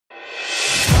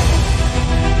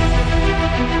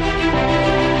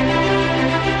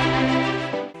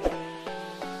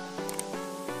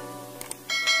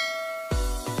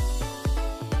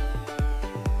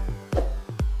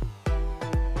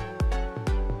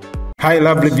Hi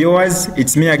lovely viewers,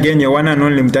 it's me again, your one and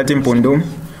only Mutati Mpundu.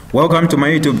 Welcome to my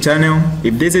YouTube channel.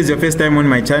 If this is your first time on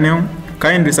my channel,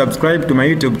 kindly subscribe to my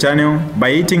YouTube channel by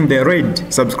hitting the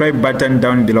red subscribe button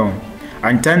down below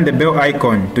and turn the bell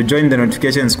icon to join the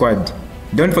notification squad.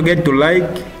 Don't forget to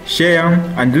like, share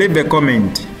and leave a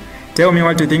comment. Tell me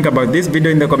what you think about this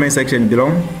video in the comment section below.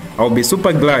 I'll be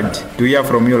super glad to hear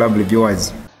from you lovely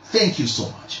viewers. Thank you so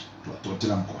much.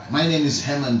 My name is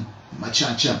Herman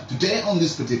Machacha. Today on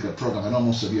this particular program, I know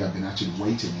most of you have been actually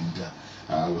waiting,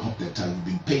 and we hope that you've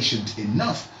been patient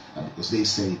enough because they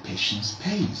say patience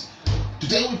pays.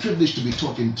 Today we're privileged to be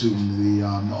talking to the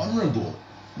Honorable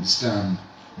Mr.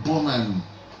 Bowman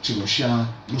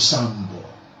Lusambo.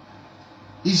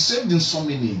 He's served in so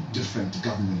many different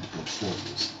government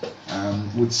portfolios.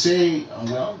 Would say,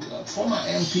 well, former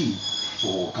MP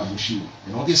for Kabushi,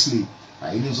 and obviously,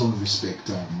 in his own respect,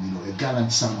 a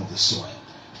gallant son of the soil.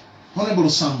 Honorable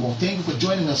Lusambo, thank you for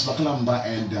joining us, Bakalamba,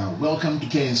 and welcome to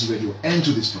KNC Radio and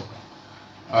to this program.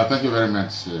 Thank you very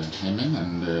much, Herman,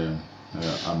 and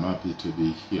I'm happy to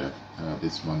be here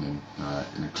this morning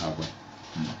in Kabwe.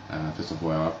 First of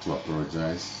all, I have to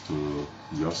apologize to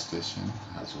your station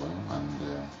as well,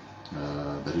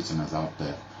 and the listeners out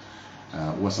there.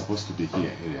 We were supposed to be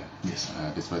here earlier, yes,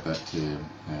 despite that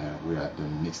we had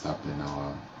mixed up in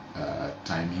our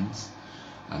timings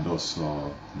and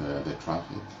also the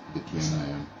traffic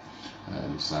between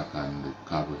Lusaka and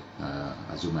Kabwe.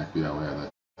 As you might be aware,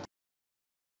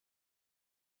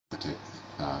 that take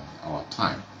our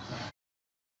time.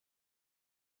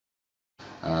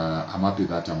 I'm happy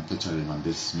that I'm featuring on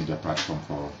this media platform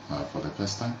for the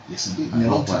first time. Yes, indeed. In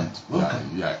a long time.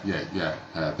 Welcome.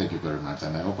 Thank you very much,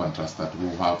 and I hope and trust that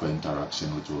we'll have an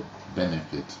interaction which will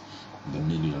benefit the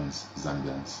millions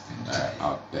Zambians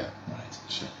out there. Right.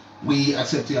 Sure. We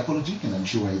accept the apology, and I'm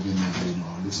sure even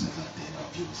our listeners out there,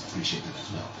 our viewers appreciate it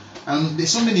as well.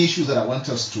 There's so many issues that I want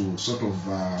us to sort of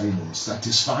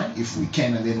satisfy if we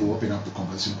can, and then we'll open up the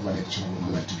conversation. I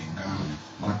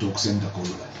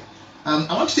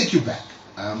want to take you back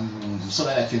so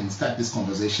that I can start this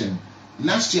conversation.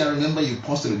 Last year, I remember you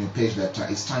posted on your page that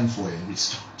it's time for a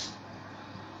restart.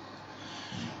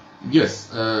 Yes,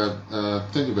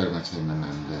 thank you very much, Herman,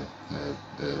 and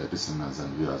listeners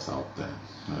and viewers out there.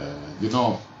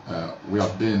 We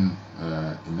have been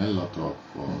in a lot of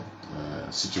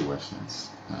situations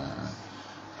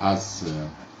as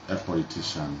a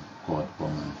politician called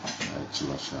Bowman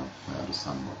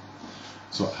Lusambo.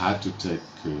 So I had to take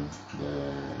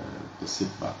the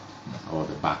seat back, or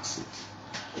the back seat,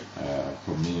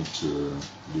 for me to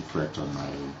reflect on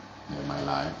my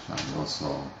life, and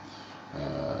also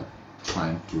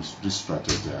trying to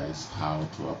re-strategize how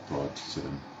to approach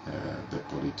the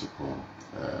political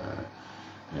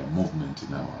movement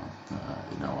in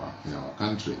our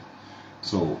country.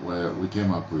 So we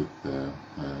came up with the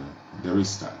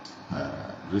restart.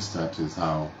 Restart is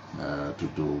how to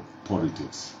do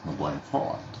politics going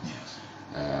forward.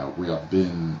 Yes. We have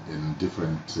been in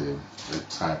different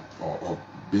type or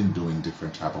been doing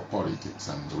different type of politics,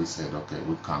 and we said, okay,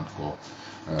 we can't go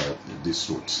this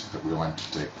route. We want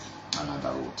to take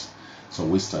another route. So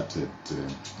we started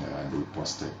and we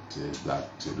posted that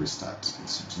restart.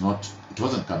 It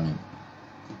wasn't coming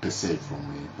per se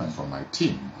from me, but from my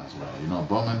team as well.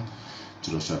 Bowman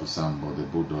Lusambo, the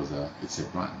bulldozer, it's a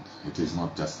brand. It is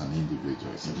not just an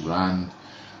individual. It's a brand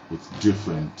with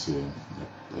different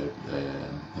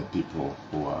people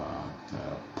who are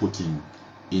putting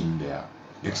in their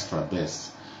extra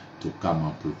best to come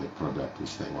up with the product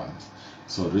which they want.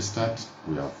 So restart,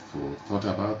 we have thought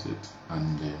about it,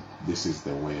 and this is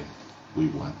the way we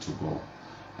want to go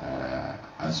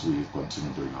as we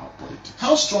continue doing our politics.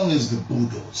 How strong is the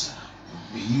bulldozer?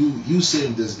 You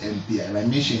served as MP, and I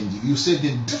mentioned you served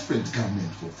in different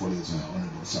government portfolios,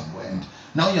 Honorable Lusambo, and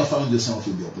now you have found yourself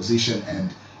in the opposition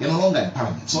and you're no longer in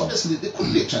Parliament. So obviously there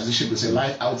could be a transition to say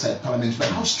life outside Parliament, but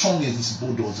how strong is this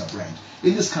bulldozer brand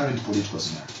in this current political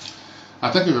scenario?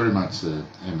 Thank you very much,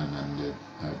 Herman, and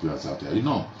viewers out there.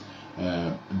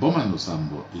 Bowman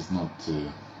Lusambo is not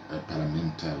a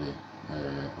parliamentary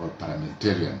or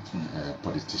parliamentarian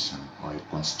politician or a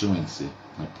constituency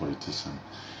politician.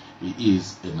 He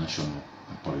is a national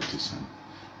politician,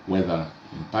 whether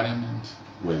in Parliament,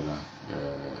 whether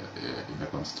in the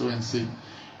constituency.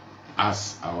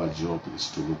 As our job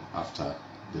is to look after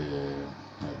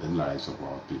the lives of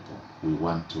our people, we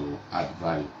want to add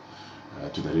value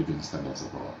to the living standards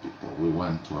of our people. We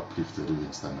want to uplift the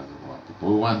living standards of our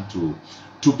people. We want to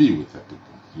be with the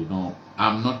people.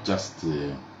 I'm not just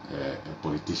a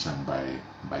politician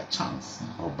by chance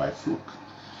or by fluke.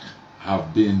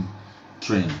 I've been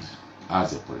trained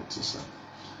as a politician.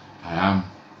 I am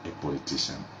a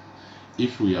politician.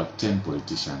 If we have 10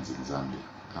 politicians in Zambia,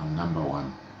 I'm number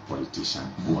one politician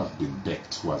who has been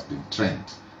backed, who has been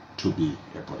trained to be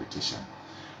a politician.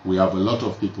 We have a lot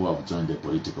of people who have joined the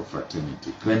political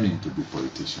fraternity claiming to be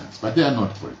politicians, but they are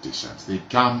not politicians. They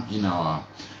come in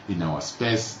our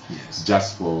space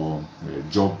just for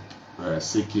job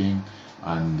seeking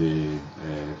and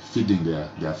feeding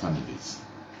their families.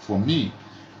 For me,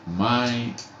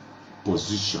 my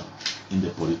position in the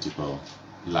political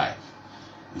life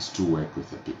is to work with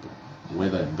the people,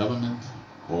 whether in government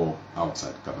or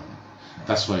outside government.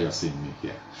 That's why you're seeing me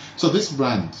here. So this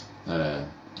brand,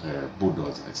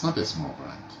 Bulldozer, it's not a small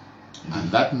brand.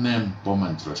 And that name,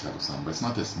 Bowman Lusambo, it's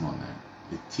not a small name.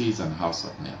 It is an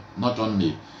household name, not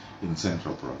only in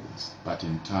Central Province, but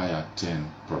entire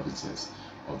 10 provinces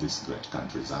of this great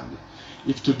country, Zambia.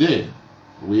 If today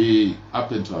we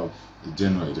happen to have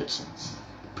general elections,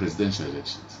 presidential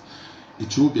elections,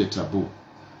 it will be a taboo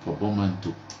for Bowman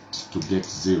to get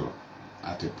 0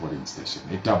 at a polling station.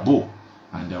 A taboo,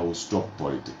 and I will stop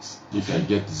politics. If I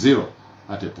get 0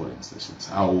 at a polling station,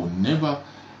 I will never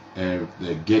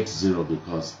get 0,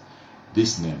 because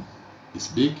this name is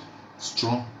big,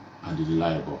 strong, and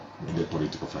reliable in the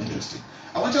political fraternity. Interesting.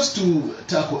 I want us to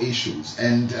tackle issues,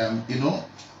 and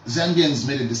Zambians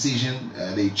made a decision.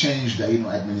 They changed the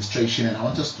administration, and I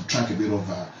want us to track a bit of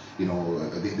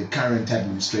the current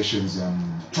administration's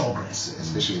progress,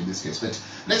 especially in this case. But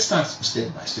let's start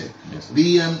step by step. Yes.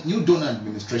 The new donor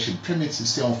administration permits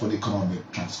itself on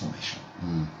economic transformation.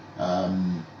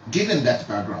 Given that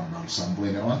background, Lusambo,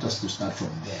 and I want us to start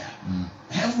from there.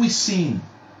 Have we seen,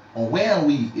 or where are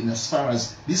we in as far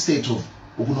as this state of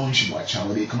Ogunonshibwacha,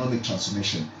 or the economic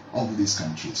transformation of this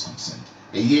country is concerned?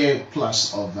 A year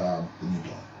plus of the new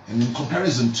dawn, and in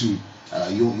comparison to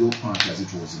your party as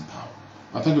it was in power.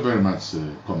 Thank you very much,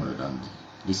 comrade, and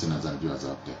listeners and viewers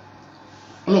out there.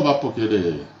 All of our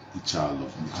pokede ichalo,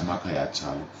 amaka ya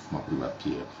chalo, makuriwa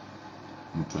PF,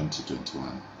 in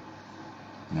 2021,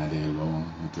 nalelo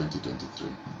in 2023.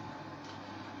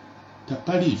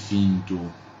 Tapali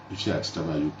finto, if you had to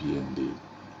have UPND,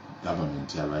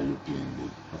 government have UPND,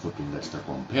 I thought we had to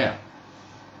compare.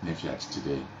 If you had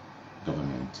today,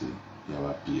 government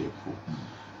have PF,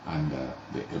 under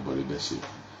the able leadership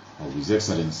of His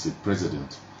Excellency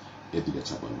President Edgar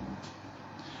Lungu.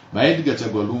 By Edgar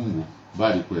Lungu,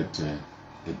 very quite a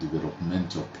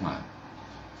developmental plan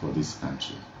for this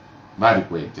country. Very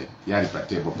quite yari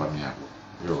patebo pamiabo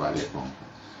yovale kongo.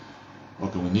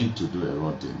 Okay, we need to do a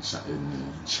road in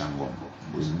Shangombo.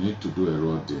 We need to do a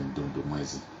road in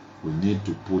Dundumwezi. We need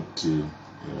to put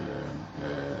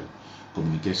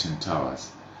communication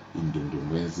towers in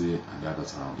Dundumwezi and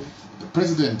others around it. The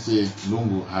President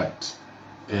Lungu had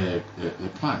a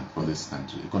plan for this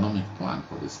country, economic plan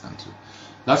for this country.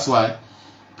 That's why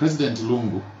President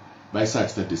Lungu, by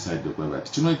such that decided to go back.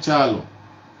 Chino chalo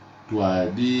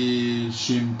tuadi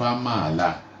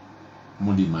shimpamala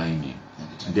mudi mining.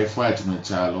 Therefore, chino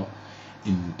chalo,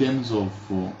 in terms of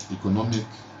economic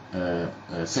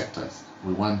sectors,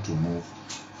 we want to move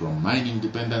from mining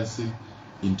dependency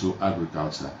into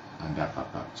agriculture and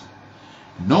aquaculture,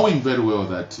 knowing very well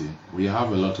that we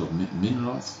have a lot of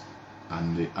minerals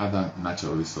and the other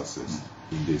natural resources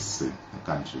in this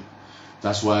country.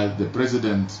 That's why the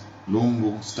President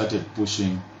Lungu started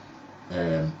pushing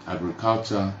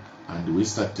agriculture, and we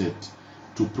started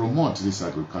to promote this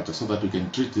agriculture so that we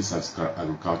can treat this as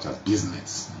agriculture as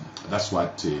business. That's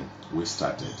what we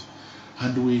started,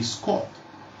 and we scored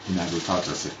in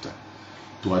agriculture sector.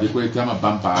 Tuwadikwetama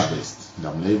bumper harvest.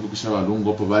 Ndamleivu kishawa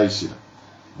lungo po vaishira.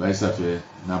 Vaisafe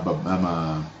nama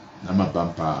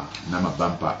bumper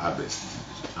harvest.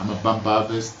 Ama bumper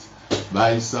harvest.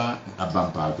 Vaisa a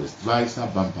bumper harvest. Vaisa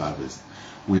bumper harvest.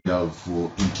 We have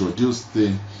introduced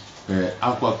the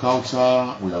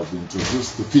aquaculture. We have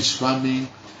introduced the fish farming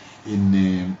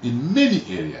in many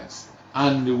areas,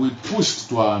 and we pushed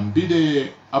to ambide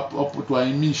up to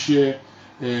imishe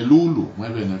lulu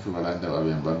mwebe nefe balanda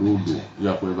wabemba lulu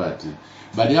yakwebati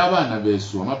bali abana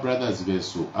besu ama brothers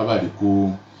besu abali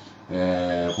ku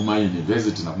kuma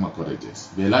university na kuma colleges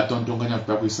bela tontonganya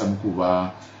kupakwisa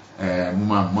mkuba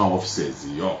muma offices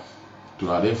yo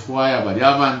tualefwaya bali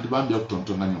abantu bambi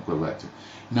okutontonganya kwebati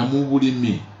na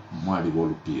mubulimi mwali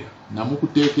bolupia na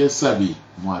mukuteke sabi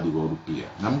mwali bolupia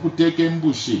na mukuteke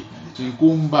mbushi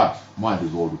inkumba mwali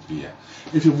bolupia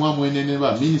ifi mwamwenene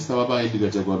ba minister baba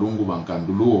Edgar Lungu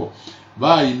bankanduluo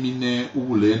bayimine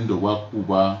ubulendo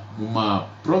bwakuba muma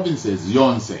provinces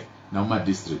yonse na muma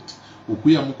district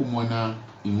ukuya mukumona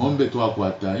ingombe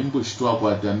twakwata imbushi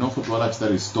twakwata nofu twala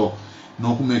chitari stock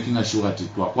no kumakinga sure ati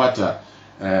twakwata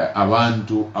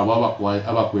abantu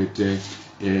abakwete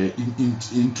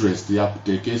interest ya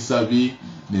kuteka esabi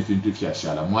n'ebintu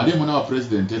byashala mwali muna wa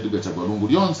president Edgar Lungu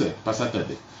lyonse pa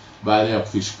Saturday bale ya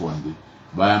fish pond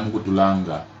baya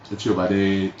mukutulanga ekyo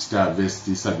bale star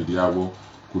vest sabiri yabo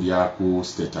kulya ku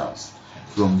State House.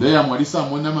 From there mwalisa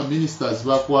mwana ma ministers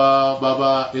bakwa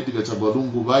baba Edgar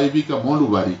Lungu bayibika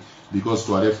molubali because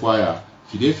twale fire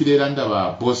fide randa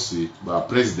ba boss ba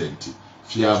president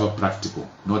fyaba practical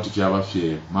not fyaba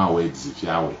fye ma words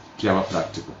fyaba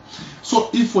practical. So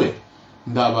ifwe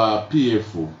ndaba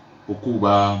PF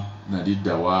okuba na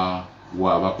leader wa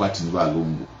bakwati ni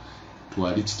balungu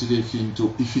twali kitire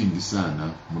efintu ifingi sana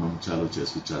muno mchalo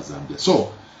chesu cha Zambia.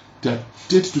 So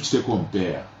tetu tuchite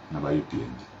compare na ba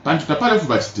UPND pantu tapale fu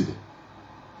batitire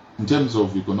in terms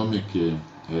of economic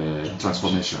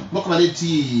transformation.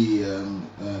 Mokaleti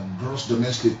gross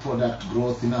domestic product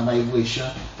growth in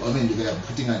Amaibwesha, I mean they are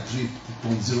putting at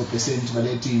 3.0%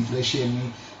 valeti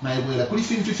inflation naibwela kuli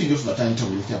fintu fingi of batanta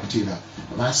bulete akutira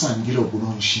basangiro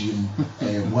kunonshim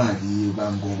mwali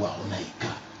bango wa onaika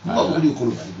ngakuli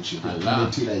ukolo bali bushira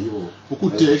batira yo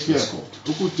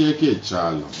ukuteke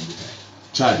chalo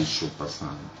chali shop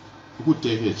sana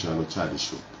ukuteke chalo chali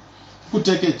shop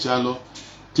ukuteke chalo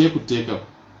tekuteka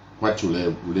kwacho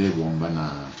ulebomba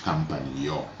na company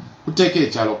yo kuteke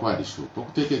chalo kwa shop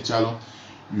ukuteke chalo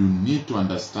you need to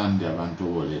understand abantu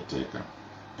boleteka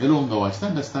elonga watch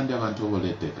understand abantu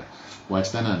boleteka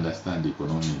watch understand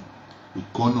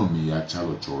economy ya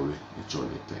chalo chowe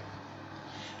echoleteka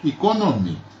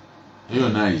economy eyo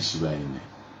naishi baine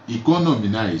economy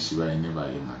naishi baine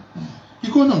baina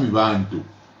economy bantu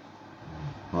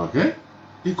okay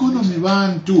economy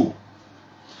bantu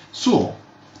so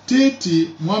teti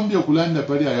mwambie kulanda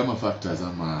pale ayama factors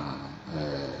ama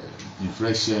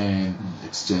inflation,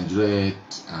 exchange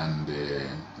rate and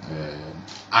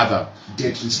other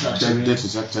debt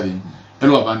restructuring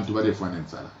elo abantu bale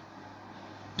financial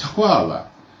takwaba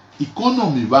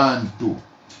economy bantu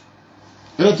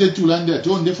elo teti ulanda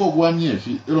tonde fo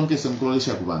gwamyefi elo nkese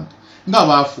mkolesha ku bantu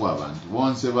ngabafu abantu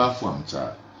bonse bafu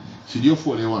amchalo fidio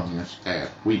folewa myafika ya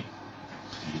kwi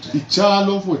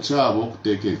ichalo fo chabo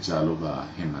kuteke ichalo ba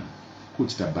heman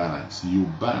kuchita balance, you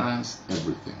balance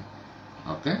everything.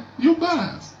 Okay, you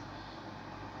balance.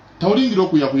 Taulingira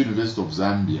okuya ku University of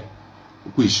Zambia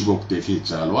okuyishiba okuteka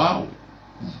ekyalo awe.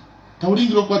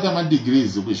 Taulingira okwata ama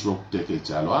degrees okuyishiba okuteka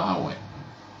ekyalo awe.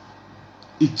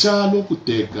 Ikyalo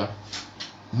okuteka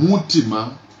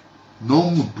mutima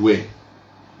n'omutwe.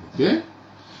 Okay?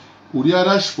 Uli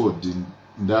Rashford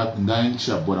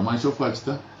ndaingisha bora maisho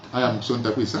fakita aya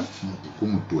mukusonta kwisa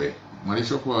kumutwe.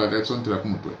 Maisho kwa resontera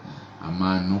kumutwe.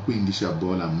 Amano kuingisha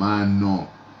bola mano.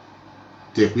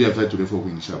 Tekuya vatu refo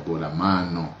kuingisha bola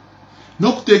mano.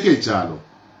 No kuteke chalo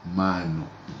mano.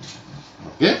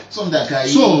 Okay?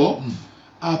 So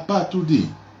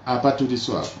apatudi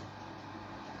so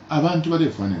abantu bale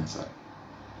finance.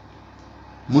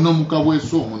 Muno mukabwe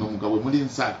muli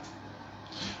nsala.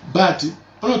 But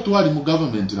olo twali mu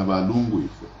government na balungu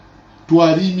ife.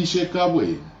 Twali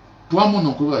mishekabwe.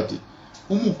 Twamono kubati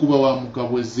umukuba wa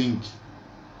mukabwe zinki.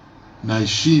 Na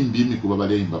ishimbi mikuba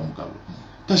balemba mukabwe.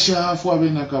 Tashafu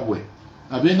abena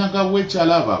kabwe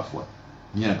chala abafwa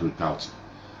ni agriculture.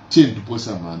 Chintu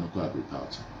posa mano kwa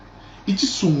agriculture.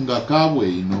 Ichisunga kabwe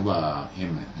inoba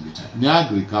hemen. Ni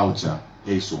agriculture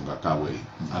eisunga kabwe.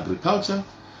 Agriculture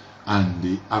and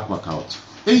the aquaculture.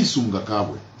 Eisunga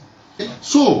kabwe.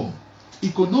 So,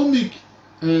 economic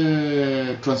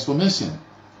transformation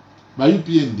by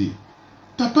UPND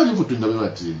tapale futunga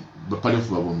bebati pale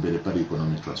fubabombele pale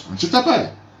economic transformation. Tapale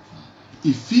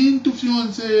ifintu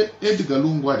fyonse Edgar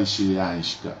Lungu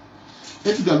alishiyanshika.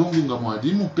 Edgar Lungu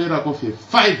ngamwadi mupera kofe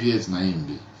 5 years na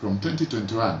imbi from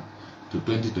 2021 to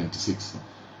 2026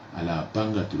 ala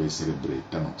panga to celebrate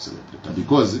tano celebrate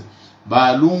because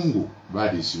balungu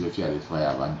badishibe fyale fire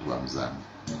abantu bamzana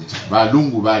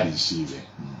balungu badishibe.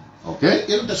 Okay,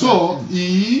 so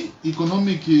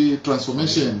economic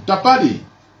transformation tapali.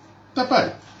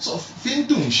 So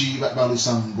fintunshi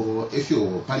Lusambo if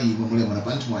you pali mule mwana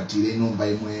bantu mwatile no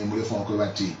mbaye mule fwa kwa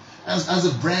bati as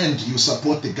a brand you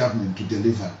support the government to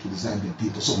deliver to the Zambian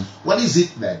people. So what is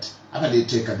it that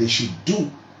they should do?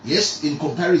 Yes, in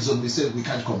comparison we said we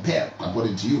can't compare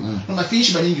according to you. No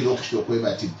mafinshi baningi lokushwa kwa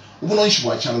bati ubunonshi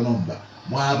bwa chalo nomba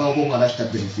mwaba obonga lashta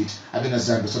benefit abena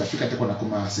Zambia so Africa teko na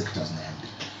kuma sectors na yambi.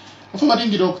 Afa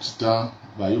baningi lokushita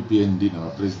ba UPND na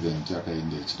president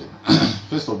Hakainde Hichilema.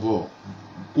 First of all,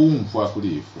 kumfwa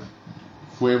kulifwe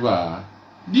fweba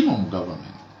ndimo mu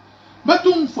government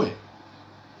batumfwe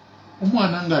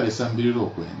umwana ngale sambiriro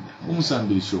kwenda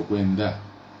umusambirisho kwenda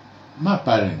ma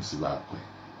parents bakwe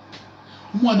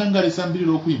umwana ngale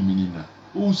sambiriro kwiminina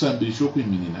unsambisho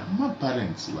kwiminina ma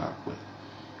parents bakwe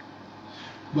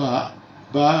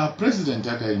ba president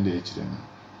Hakainde Hichilema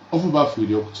ofu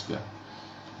bafuiri okuchita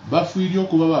bafuiri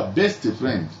okuba ba best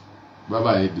friend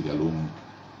baba Edgar Lungu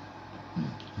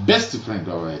best friend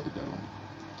baba Edgar Lungu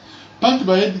pantu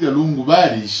ba Edgar Lungu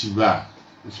bali shiba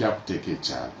ifya kuteke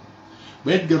chalo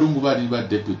ba Edgar Lungu bali ba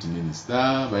deputy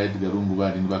minister ba Edgar Lungu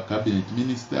bali ba cabinet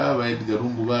minister ba Edgar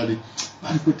Lungu bali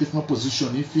kwetefuma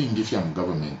position ifingi ifya mu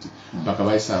government mpaka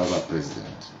baisa ba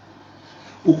president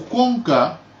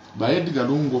ukukonka ba Edgar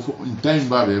Lungu in time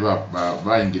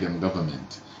ba ingire mu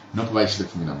government not by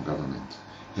from in government.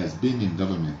 He has been in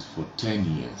government for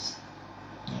 10 years.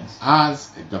 Yes.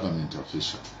 As a government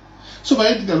official. So by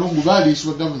Edgar Lungu bali is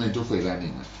government of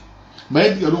running. By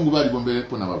Edgar Lungu bali bombere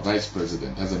pona vice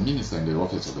president as a minister in the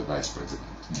office of the vice president.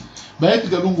 By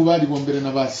Edgar Lungu bali bombere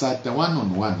na basata one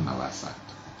on one na basata.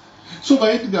 So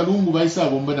by Edgar Lungu by sa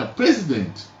bombana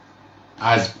president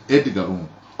as Edgar Lungu.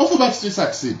 Of about to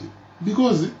succeed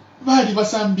because bali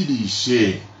basambili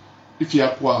she if you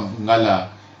akwa ngala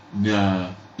na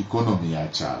economy ya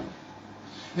chalo.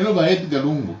 Elo ba Edgar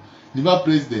Lungu ni ba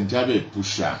president yabe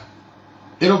pusha.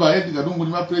 Elo ba Edgar Lungu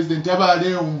ni ba president yaba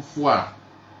leo mfwa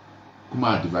kuma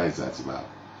advisors ba.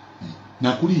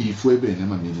 Na kuli ifwe be na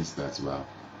ma ministers ba.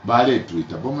 Bale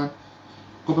Twitter boma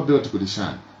kopa beo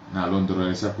tukulishana na londoro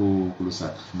lesa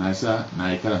kulusaka. Na isa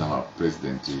na ikala na wa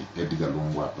president Edgar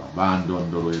Lungu hapa. Ba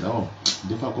ndondoro ila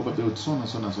ndifa kopa beo sona.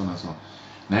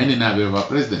 Na ine na beo ba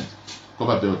president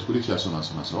kopa beo tukulisha sona.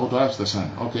 Auto after sana.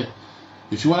 Okay.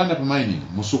 If you want to mining,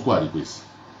 Musukwa request.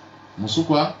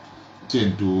 Musukwa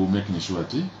tend to making sure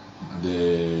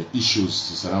the issues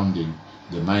surrounding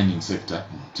the mining sector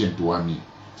tend to wami.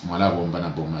 Mwala bomba na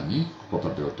bomani kopa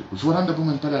beote. If you want to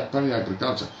bomani pale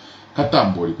agriculture,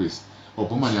 katambo request. O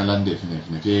bomani alande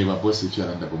fine. Keba bosi if you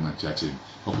want to bomani chache.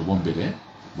 Okay, bombele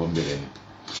ni.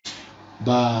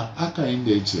 Ba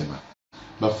Hakainde Hichilema.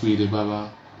 Ba fuire baba.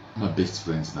 My best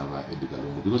friends na ba Edgar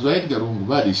Lungu because ba Edgar Lungu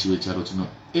ba di shiwe charo tino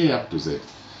A up to Z.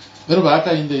 Pero ba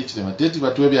Hakainde Hichilema teti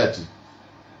batwe byati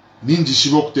ninji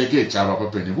shibo kuteke chaba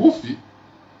papene bufi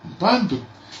bantu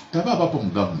taba bapo mu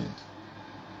government.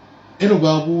 Ero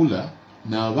babula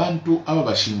na abantu aba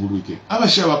bashingulwike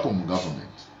abashaba bapo mu government.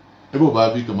 Ebo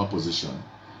babika ma position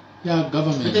ya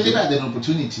government. But they had an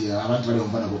opportunity abantu bali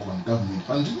ombana go kwa government.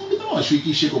 Bantu ndimo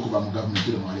washwikishe ko kuba mu government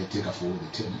ile mwale take for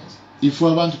the 10 years. If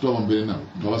we want to bombele now,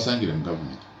 twabasangire mu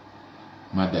government.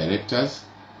 Ma directors,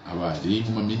 abali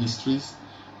mu ministries,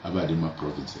 abali mu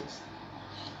provinces.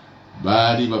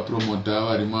 Bali ba promoter,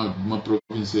 abali mu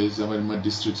provinces, abali mu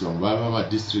districts, baba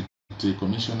district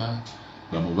commissioner,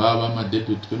 baba ma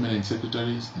deputy permanent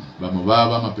secretaries,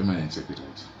 baba ma permanent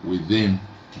secretaries within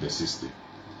the system.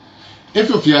 If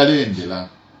you fyalendela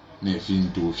ne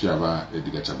fintu fyaba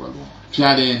Edgar Lungu.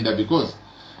 Fyalenda because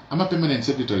I'm permanent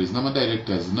secretaries, nama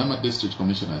directors, nama district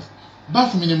commissioners.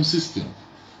 Bafu minimum system.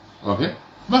 Okay?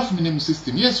 Bafu minimum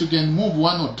system. Yes, you can move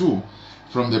one or two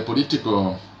from the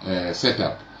political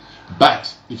setup.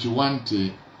 But if you want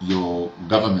your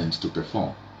government to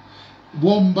perform,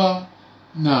 bomba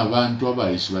na abantu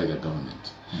abayishi ba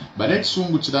government. But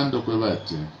ekisungu kirando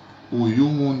kwebati uyu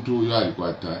muntu uyu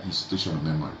alikwata institutional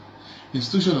memory.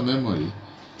 Institutional memory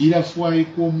irafua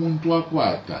kwa muntu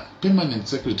akwata permanent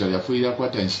secretary yafu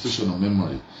irakwata institutional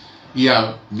memory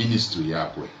ya ministry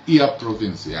yakwe ya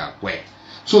province yakwe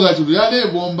so that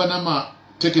really bomba nama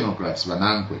technocrats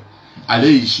banankwe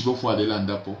aleishi bofu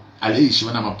adelandapo aleishi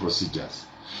bana ma procedures.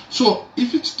 So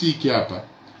if it's tiki hapa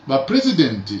ba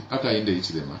president Hakainde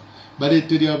Hichilema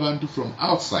baleteri abantu from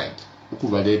outside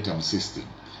ukubaleta mu system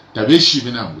tabeshi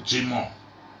bina mchimo.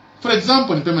 For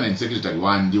example, ni permanent secretary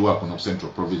wandi wako no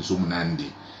central province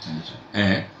umunandi.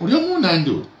 Uriyo munandi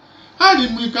uri. Ali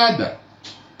mwikada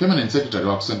permanent secretary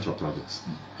wako central province.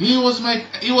 He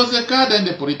was a cadre in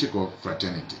the political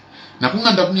fraternity. Na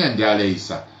kunganda kumya ndiale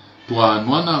isa.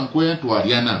 Tuanwana nkwe,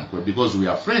 tuariana nkwe because we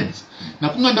are friends. Na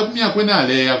kunganda kumya kwena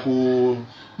ale ya ku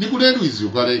ni kuleru izi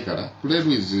ukale ikara.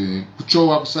 Kuleru izi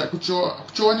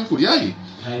kuchowa ni kuriali.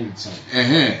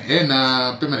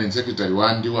 Na permanent secretary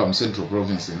wandi wa central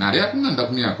province. Na ale kunganda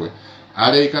kumya kwe.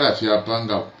 Ale ikara fya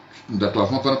panga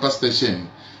ndatuafuma pa station.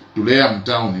 Tulea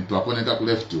mtown tuakoneka ku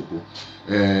left huko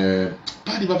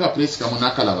pali baka place kama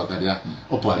nakala bakalia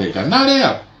opaleka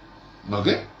nalea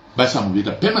okay basa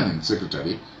mubika permanent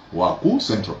secretary wa ku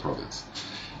central province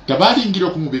tabali ngiro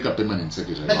kumubika permanent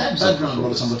secretary that background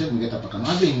wala sambote kungeta paka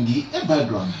nabengi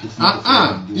background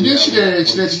ile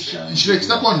shile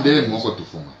kitakwa ndemo oko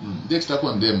tufuma ndiye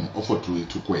kitakwa ndemo ofo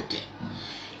tukwete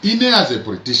ine as a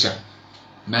politician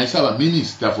na isaba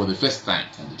minister for the first time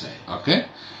okay.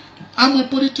 I'm a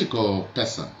political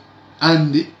person,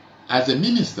 and as a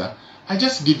minister, I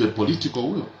just give a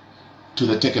political will to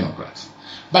the technocrats.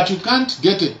 But you can't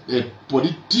get a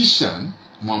politician,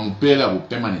 mwamupela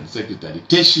permanent secretary,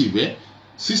 teshive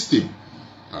system.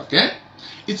 Okay?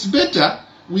 It's better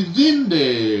within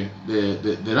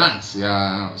the ranks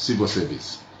ya civil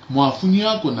service. Mwafuni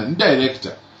yako na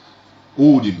director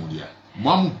uli mulia.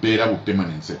 Mwamupela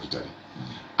permanent secretary.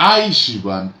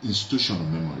 Aishiba institutional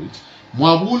memory.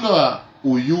 Mwabula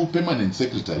uyu permanent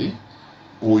secretary.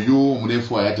 Uyu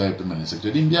mrefu ayata permanent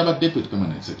secretary. Mbiaba deputy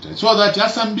permanent secretary. So that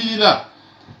asambilila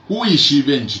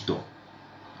uishibe nchito.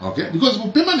 Okay? Because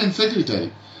permanent secretary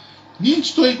ni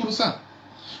nchito ikurusa.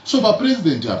 So ba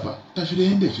president hapa tafile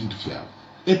ende fintu fyao.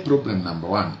 A problem number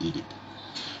 1 ilipo.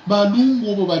 Ba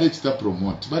lungu obo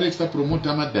barexta promote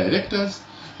ama directors,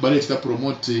 barexta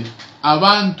promote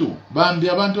abantu, bambi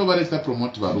abantu barexta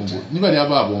promote balungu. Ni bali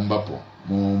aba bombapo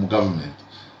mu government.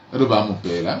 Ero ba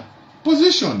mupela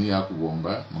position ya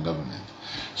kubomba mu government.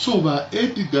 So ba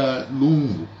Edgar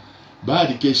Lungu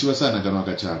bali keshiwa sana gano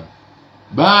akachalo.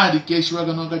 Bali keshiwa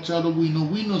gano akachalo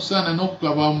bwino sana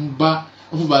nokukabamba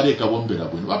ofu bali kabombera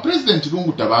bwino. Ba president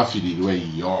Lungu tabafilirwe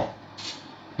iyo.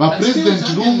 Ba president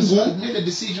Lungu made the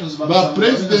decisions about ba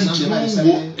president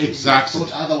Lungu exactly.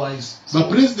 Otherwise, Ba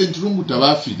president Lungu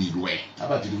tabafilirwe.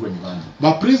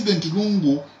 Ba president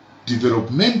Lungu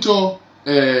developmental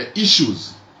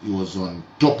issues, he was on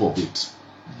top of it.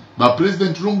 But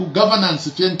President Lungu governance,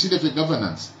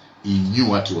 governance, he knew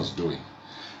what he was doing.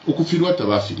 Ukufirwa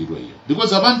tabafilirwa hiyo.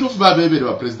 Because abantu of babebere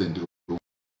wa President Lungu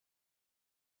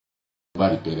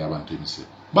bari pere abantu imise.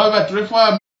 Baba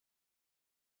trefa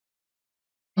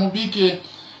mubike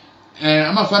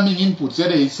ama farming inputs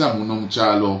ere isa muno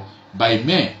mchalo by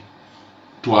May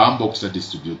tuamba okusa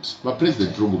distribute. Ba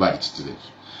President Lungu bari chitirefu.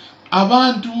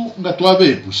 Abantu nga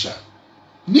twabepusha.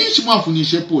 Nichi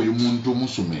mwafunishe po umuntu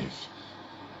musumefu.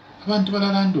 Abantu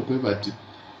balalando kwe bati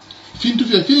fintu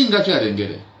fye finga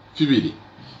fyalengere fibili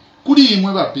kuli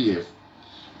imwe ba PF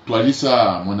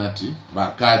twalisa monati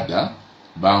bakada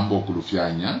bambo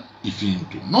kulufyanya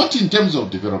ifintu, not in terms of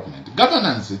development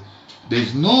governance. There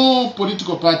is no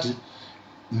political party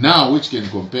now which can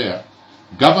compare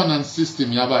governance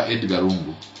system yaba Edgar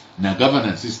Lungu na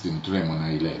governance system tulemo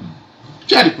na ile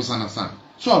cyari kusana sana.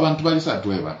 So abantu balisa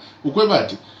tweba ukweba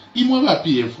ati imwe ba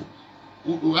PF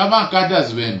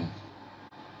abakadazi benu.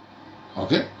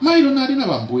 Okay? Mailo nari na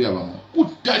bambuya bamo.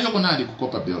 Utali yoko nari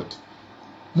kukopa belt.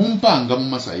 Mumpanga mu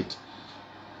masaiti.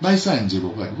 Baisanje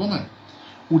bokwati bomani.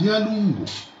 Ulia Lungu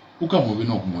ukamubi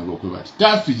no kumwelo kwebati.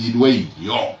 Tafilirwe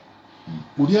yo.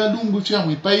 Ulia Lungu fya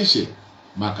mwipaishe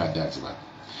makadazi bako.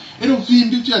 Ero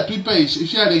fimbi fya twipaishe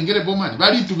fya lengere bomani.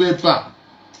 Bali tubepa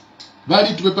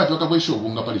twakabwesha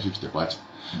obunga pali 50 kwacha.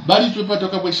 Bali tubepa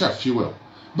twakabwesha fuel.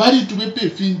 Bali tubepe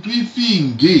fintu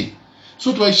ifinge.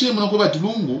 So twaishe muna kwebati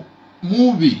Lungu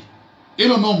mubi.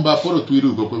 Ero nomba poro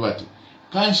twirugo kwebati.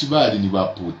 Kanshi bali ni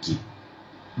baputi.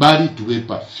 Bali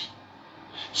tubepa fi.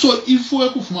 So ifwe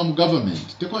kufuma mu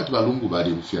government tekwati balungu bali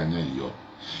rufyanya iyo.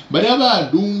 Bali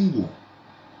abalungu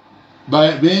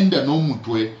benda no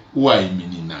mutwe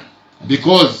uwaiminina.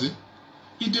 Because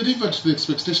it delivered to the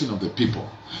expectation of the people.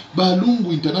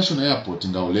 Balungu International Airport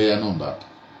ngaulea nomba.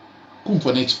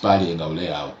 Kumfana ichipali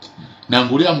ngaulea out.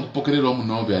 Nangulia mkupokelelo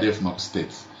munobe arefu maku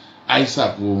states. Aisa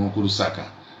kurusaka.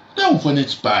 Na umfana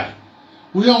ichipali.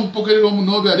 Ulia mkupokelelo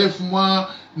munobe arefu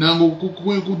mwa nangu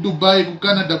ku Dubai ku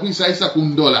Canada ku Aisa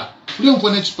kundola. Ulia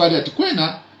mfana ichipali ati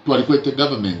kwena twalikwete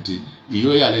government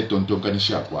iyo yale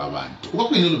tontonkanisha kwa abantu.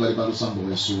 What we know about Bowman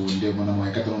Lusambo is so ndemo na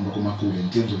mwekata nomba kumakule in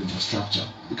terms of infrastructure.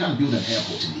 You can't build an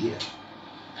airport in the year.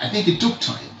 I think it took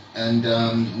time. And I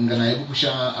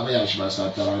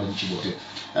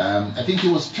think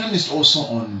it was premised also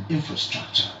on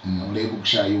infrastructure.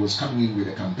 He was coming in with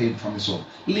a campaign promise of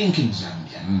linking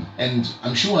Zambia. And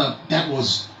I'm sure that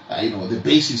was the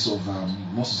basis of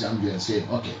most Zambians saying,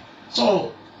 okay,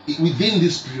 so within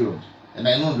this period, and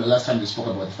I know the last time we spoke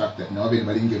about the fact that it's only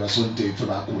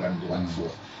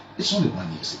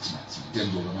 1 year, 6 months in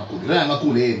terms of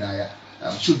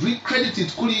should we credit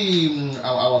it kuli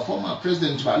our former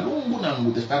president Lungu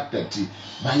with the fact that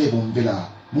Bale Bombela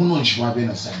Munonshwabe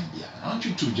na Zambia? I want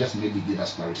you to just maybe give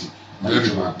us clarity.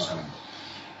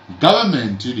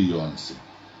 Government iliyonse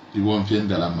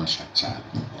iwonfenda la mashachalo.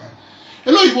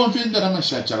 Elo iwonfenda la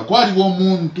mashachalo kwali wo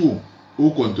muntu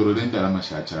ukontrolenda la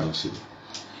mashachalo sile.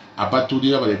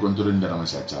 Apatulia bale kontrolenda la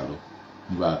mashachalo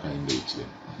niba Hakainde Hichilema.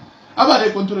 Abale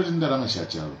kontrolenda la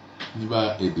mashachalo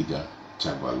niba Edgar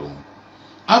Lungu.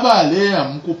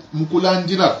 Abalea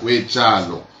mukulandira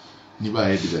kwechalo niba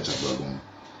Edgar Lungu.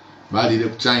 Balire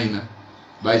ku China,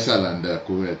 baisalanda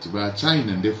kuweti ba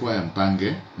China ndefwa ya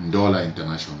mpange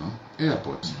 $International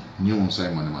airport new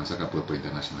Simon Mansaka Proper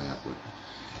International Airport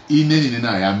ineni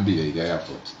nina yambire ile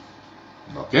airport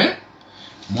okay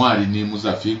mwali ni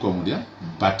muzafiko mulya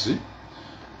battery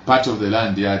part of the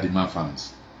land yard ma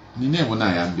farms ninebo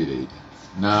na yambire ile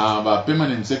na ba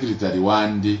permanent secretary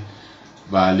wandi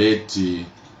ba leti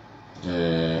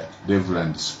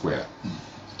Reverend Square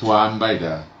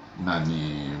tuambaida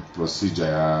nani procedure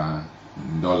ya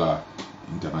Ndola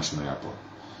International Airport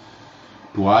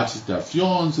tuachita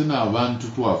fyonse na abantu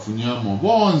tuwafunyamo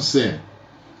bonse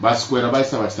basquare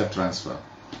baisa batita transfer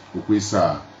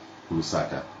ukwisa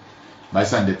kulusaka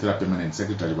baisa ndetera permanent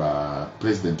secretary ba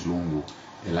President Lungu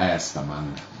Elias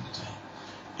Kamanga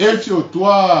efyo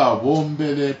twa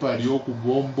bombele pali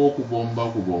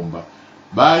okubomba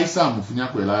baisa mufunya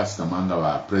ku Elias Kamanga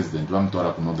ba president bamutwala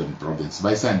ku Northern Province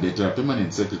baisa ndetera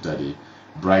permanent secretary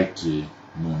Bright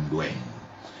Mundwe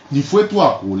nifwe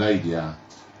twakula idea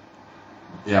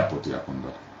airport ya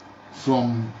Kondola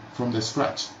from the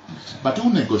scratch but who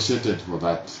negotiated for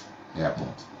that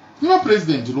airport niba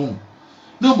President Lungu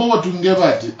nomba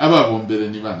watungebati ababombere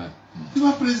ni bana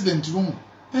niba President Lungu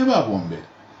ababombere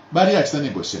bali atita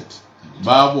negotiate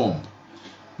babomba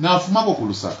nafumako ku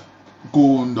Lusaka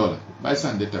ku Ndola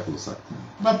baisa ndeta ku Lusaka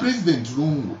ba President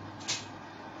Lungu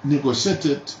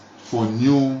negotiated for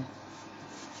new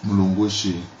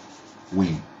Mulungushi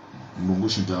wing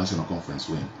Mulungushi International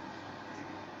Conference wing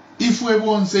ifwe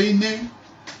bonse ine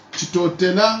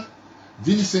chitotela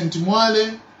Vincent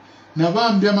Mwale na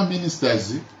bambi ama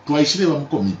ministers twaishire ba mu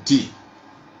committee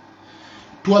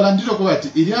twalandira ko bati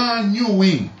ila new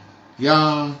wing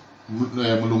ya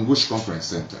Mulungushi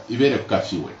Conference Center ibere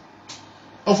kukafiwe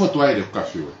ofo twaire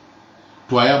kukafiwe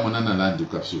twaya monana land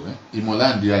kukafiwe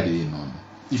imolandi yali inona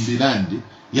imbilandi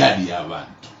yali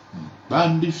yabantu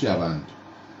bambi fya abantu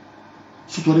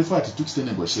Sutolefati tukiste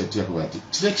negotiate yako bati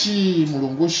chilechi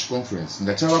Mulungushi Conference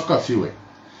ngachawa kukafiwe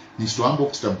nisitoambo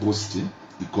kutita boost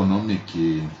economic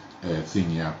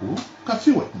thing yako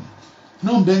kafiwe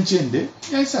no mbenchende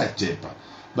yaisa chepa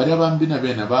bali abambi na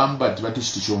bena bambati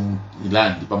batushitisho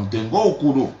ilandi pamutengo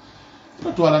okulu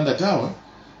batwalanda tawa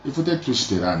ifute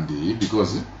tushiterandi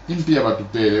because impia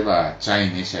batupere ba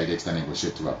China shide extra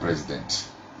negotiate ba president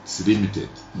it's limited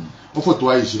ofo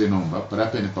twaishire nomba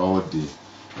parapene paodi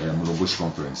Mulungushi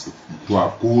Conference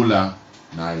twakula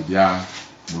na idea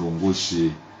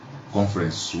Mulungushi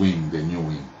Conference wing the new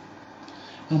wing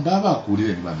nomba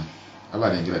abakulire ni bana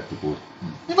abalengera tukuri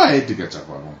niba Edgar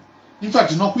chakwalo in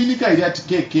fact no kwinika ile ati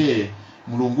keke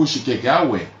Mulungushi keke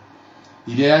awe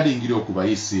ile yalingire okuba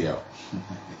ICL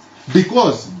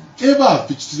because eba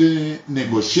fichire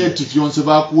negotiate fyonse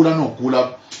bakula no kula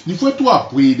nifwe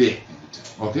twapwide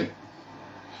okay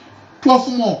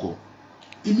twafumoko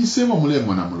imisemo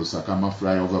mulemo na Mulusaka ma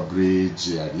flyover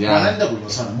bridge ya Wanaenda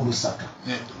kulosana Mulusaka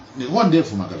ni wonde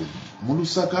fuma kabili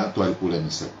Mulusaka twalikula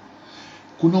imisebo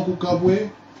kuno kukabwe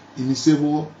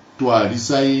imisebo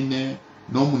twalisaine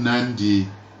no munandi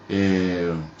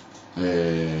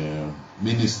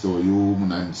minister yu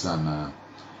munandi sana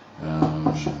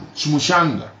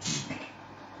Chimushanga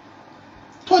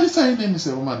twalisaine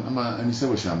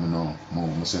imisebo shamuno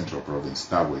mu Central Province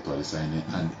tabwe twalisaine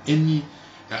and any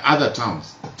other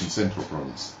towns in Central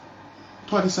Province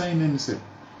twalisaine imisebo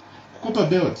kukopa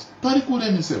belt twalikula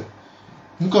imisebo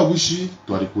mukabushi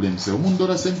twalikula imisebo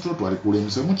Mundola Central twalikula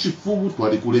imisebo muchifubu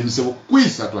twalikula imisebo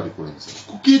kwisa twalikula imisebo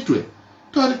kukitwe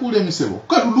twalikula imisebo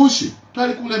kalulushi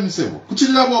twalikula imisebo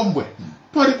kuchilila bombwe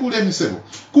twalikula imisebo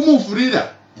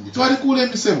kumufurira twalikula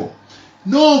imisebo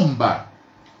nomba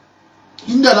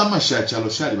indala mashachalo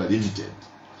shali ba limited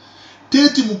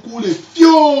teti mukule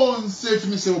fyonse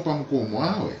fimisebo pamukomo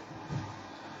awe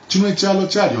chimwe chalo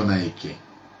chali onaike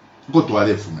ngo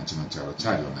twalefu na chimwe chalo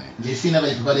chali onaike ngefina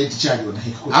bali tubaleti chali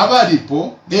onaike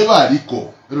abalipo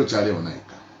ebaliko ero chali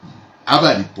onaika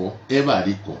abalipo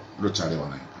ebaliko ero chali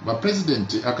onaika ba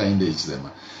president Hakainde Hichilema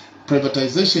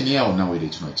privatization yao nawe ile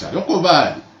chimwe chali oko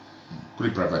bali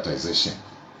kuri privatization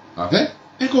okay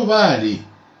eko bali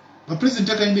ba president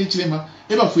Hakainde Hichilema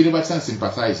eba fuire batsan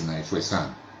sympathize na ifwe sana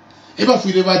eba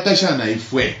fuire batasha na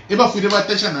ifwe eba fuire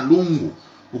batasha na Lungu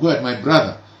uko at my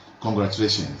brother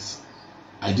congratulations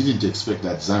I didn't expect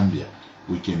that Zambia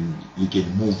we can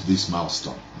move this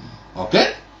milestone okay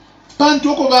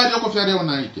pantoko bali oko fyare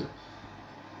onaike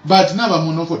but naba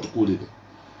monofo tukulire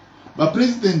ba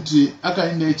president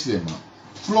Hakainde Hichilema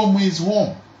from his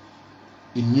home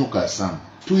in Newcastle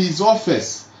to his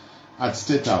office at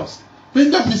State House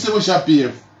penda misebo sha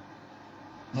PF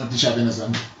Not Chavena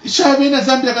Zambia. Chavena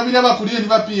Zambia kabila bakulie ni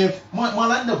ba PF.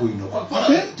 Mwalanda bwino. Kwa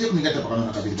teknika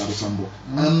tapakana kabili Lusambo.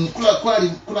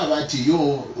 Kula bati yo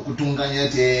kutunganya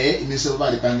te imisebo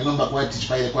bali pangelomba kwati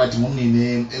chipaile kwati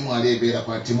mumine emwalebera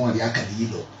kwati mwali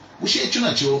akadilo. Ushe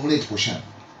chuna cho muleti poshana.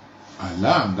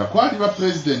 Alanga kwali ba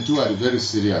president who are very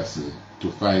serious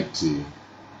to fight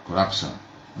corruption.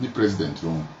 Ni President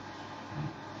Lungu.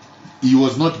 He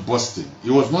was not boasting. He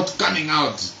was not coming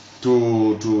out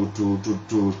to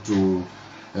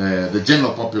the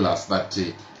general populace that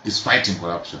is fighting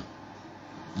corruption.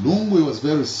 Lungu was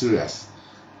very serious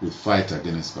with fight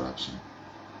against corruption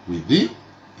within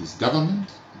his government,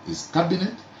 his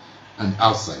cabinet, and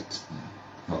outside.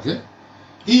 Okay?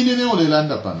 Ine ne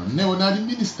olelanda pano ne onali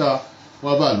minister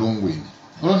wa Lungu ini.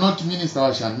 Or not minister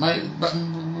wa Shan.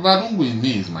 Lungu in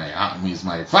me is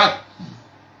my father.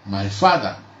 My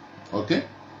father. Okay?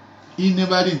 Ine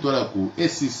bali ntola ku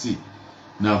SCC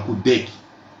na ku deki.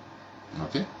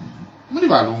 Okay? Muli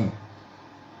Lungu.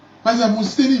 Kwanza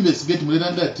musteni investigate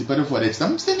mulelanda tipare for extra.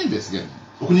 Musteni investigate.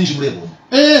 Okuninji mulebo.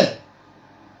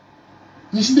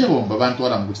 Nishinde bomba bantu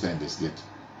wala mkuchita investigate.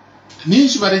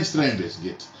 Ninshi baregistra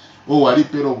investigate. O wali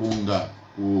pero bunga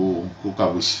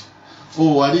kukabushi.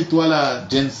 O wali twala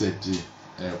genset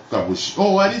kukabushi.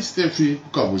 O wali Steffi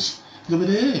kukabushi.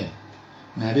 Ngabede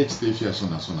na rate Steffi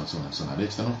sona.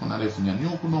 Rate tano kuna refunya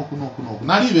no.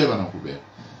 Nali beba na kubeba.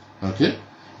 Okay?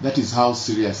 That is how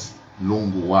serious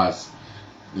Lungu was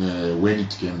when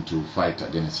it came to fight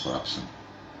against corruption.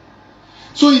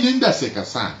 So inenda seka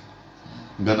sana.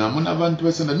 Ngana muna bantu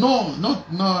basenda no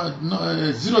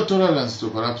zero tolerance to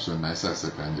corruption. I say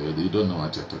second, you don't know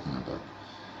what you're talking about.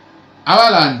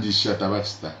 Abalandisha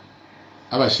tabachita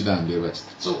abashida ande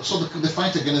bachita. So the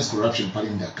fight against corruption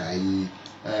palinda kai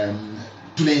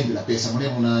tulende la pesa mune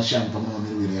muna shani pamoja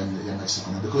milioni ya maisha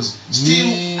because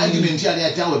still argument yale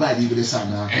atawe badi vile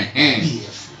sana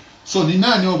PF. So ni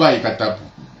nani obaye katapu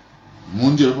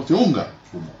munje unga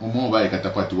umo obaye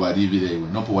katapu tuwaribire iwe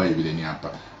nopo waibire ni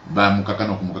hapa ba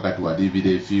mukakano kumukaka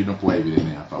tuwaribire fi nopo waibire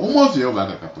ni hapa umo vyo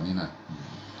obaga kaponina.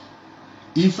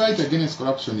 In fight against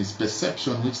corruption is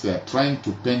perception which they are trying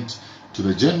to paint to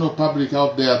the general public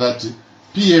out there that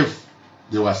PF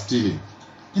they were stealing.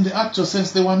 In the actual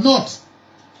sense they were not.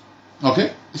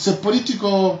 Okay? It's a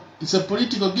political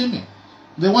gimmick.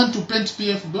 They want to paint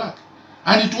PF black.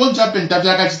 And it won't happen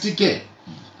tavyakatitike.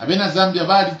 Abena Zambia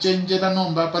bali change the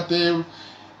number but the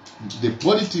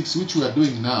politics which we are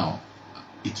doing now,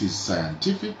 it is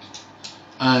scientific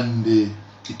and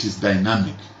it is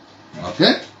dynamic.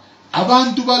 Okay?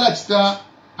 Abantu balatita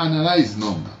analyze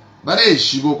number. Bare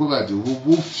shiboko bati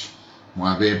ubufi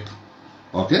mwabepa.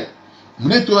 Okay?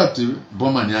 Muneto ati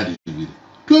Bowman yali ibile.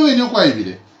 Twewe nyokwa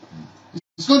ibile.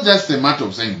 It's not just a matter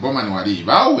of saying Bowman wali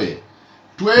ibawe.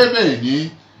 Twewe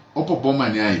ni opo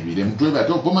Bowman ya ibile. Mtwewe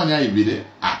ati Bowman ya ibile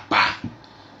apa.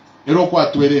 Ero kwa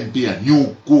twele mpia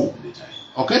nyuku.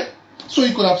 Okay?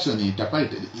 So corruption is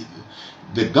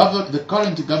the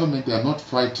current government, they are not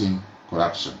fighting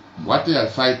corruption. What they are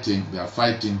fighting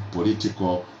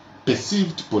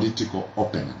perceived political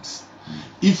opponents.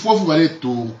 If we were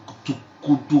to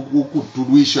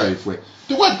kutuluisha ifwe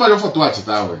tukwa pale fo twachi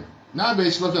tawe na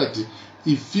be shibafati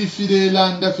ififire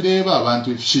landa fireba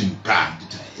abantu ifshinka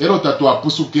ero tatwa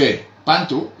pusuke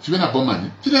panto fibena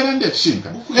Bowman firelanda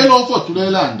ifshinka ero fo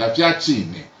tulelanda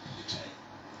fyachine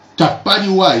tapali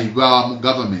wa iba mu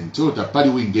government o tapali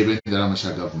wingebe ndala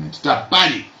masha government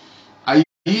tapali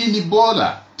ayini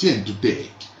bola tien to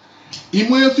take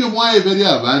imwe fyo mwaye beri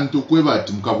abantu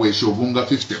kwebati mukabwesha obunga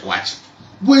 50 kwacha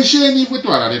bwesheni fwe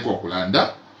twalaleko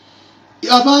okulanda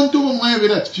abantu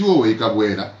bomwebera tifiwo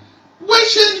wekabwera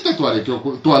bwesheni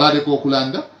twalaleko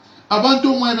okulanda abantu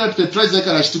bomwebera tetreze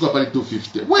karashitiko pali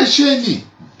 250 bwesheni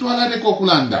twalaleko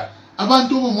okulanda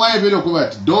abantu bomwebera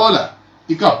okubati dola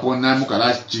ikapona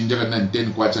mukalashi chinja kana 10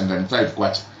 kwacha ngani 5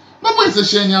 kwacha babweze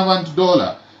sheni abantu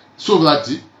dola so that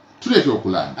tuleke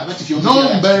okulanda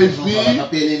nomba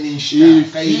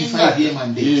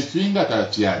ifinga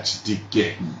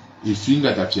tafiachitike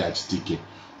ifinga tafiachitike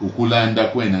ukulanda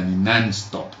kwena ni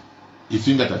non-stop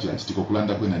ifinga tafiachitike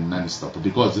ukulanda kwena ni non-stop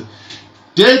because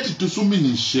teti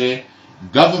tusuminishe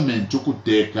government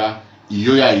ukuteka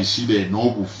iyo ya ishile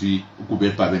nobufi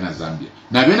ukubepa bena Zambia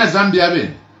na bena Zambia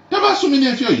bene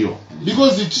tabasumine fyo yo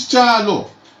because ichichalo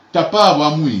tapaba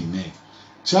mwine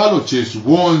chalo chesu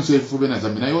bonse fubena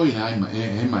Zambia yo ina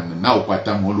emana na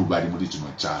ukwata molu bali muri chino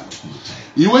chalo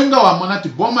iwenga wa monati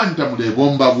Bowman tamule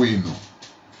bomba bwino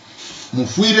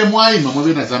mufuire mwaima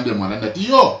mwabena Zambia mwalanda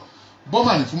tiyo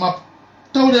Bowman fuma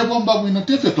taule bomba bwino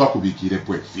tefe twakubikire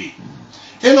pwefi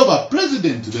elo ba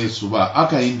president besuba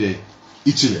Hakainde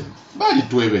Hichilema bali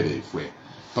twebere ifwe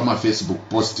pama Facebook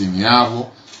posting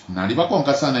yavo naliba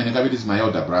konka sana inekabidi is my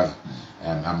elder brother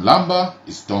Amlamba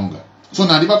is Tonga so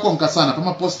naliba konka sana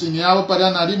pama posting yavo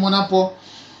pale nalimo napo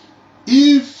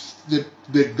if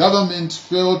the government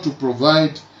fail to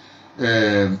provide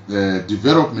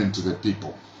development to the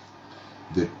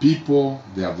people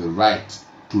they have the right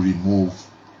to remove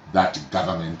that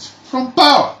government from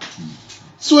power.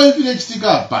 So if you take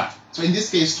up, so in this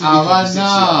case,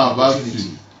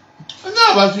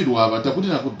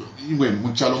 imwe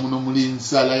muchalo muno muli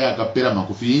nsala yakapera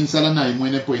makufi insala na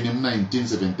imwenepo ine mu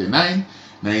 1979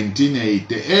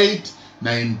 1988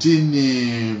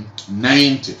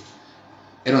 1990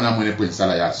 ero na mwenepo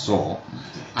insala ya so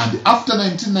and after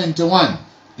 1991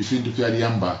 ifintu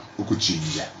fyaliyamba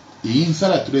ukuchinja iyi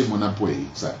insala tule monapo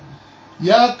insala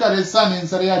yakale sana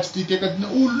insala yachitike katina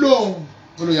ulo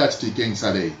yachitike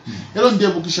insala ero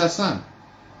ndebukisha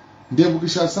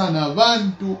sana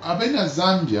abantu abena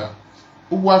Zambia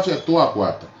ubwafya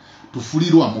twakwata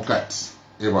tufulirwa mukati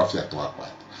ebwafya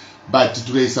twakwata but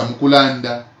tuleisa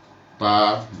mukulanda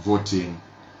pa voting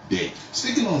day.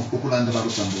 Speaking of Ukulanda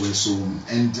Lusambo,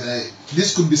 and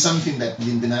this could be something that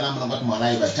in the Nalama not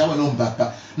Malay, but I know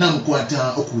Bapa,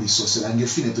 Namquata, Okuliso, and you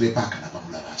feel to the Paka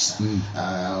Pamulabasa.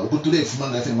 Ukuture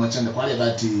from Life and Watch and the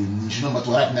Quality, Shinoma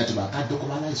to Ratna to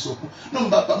Bakato, so no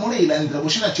Bapa Morela and the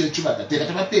Bushina Church,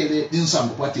 Tele in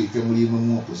some party family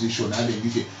more position, having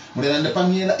Morelanda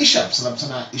Pamela Ishaps,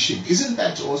 Lapsana Ishim. Isn't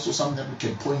that also something we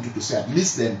can point to say at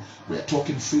least then we are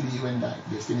talking freely, you and I,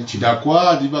 we finish it.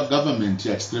 The government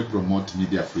actually promote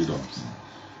media freedoms.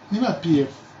 Nima PF,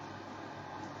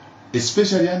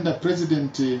 especially under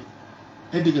President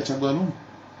Edgar Lungu,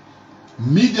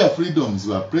 media freedoms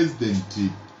were President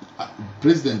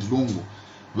Lungu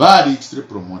very extremely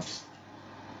promote.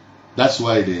 That's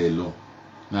why they law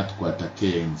not quite a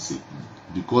KNC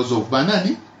because of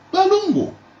Banani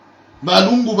Balungu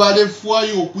bale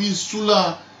fwayo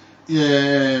kuisula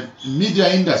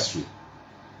media industry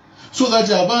so that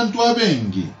abantu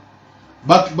abengi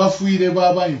bafuire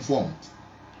baba informed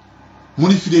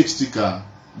muni fide chitika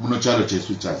muno chalo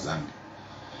chesu cha Zambia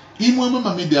imwe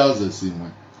mama media houses imwe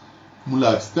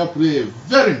mula play a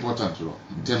very important role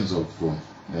in terms of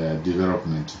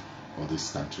development of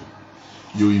this country.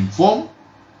 You inform,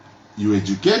 you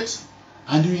educate,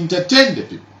 and you entertain the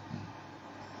people.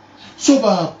 So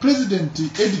President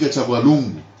Edgar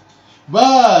Lungu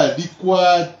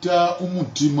dikwata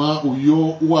umutima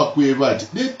uyo uwakwebati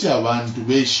leti abantu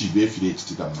beshi befire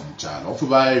chitika mchalo ofu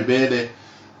bebere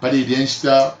pali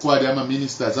dienshita kwali ama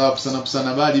ministers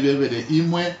pusana bali bebere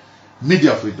imwe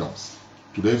media freedoms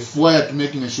to the fire to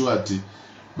making sure that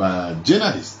ba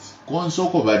journalists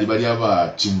konsoko bali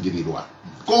aba chingirirwa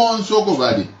konsoko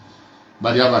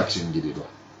bali aba chingirirwa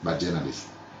ba journalists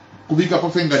kubika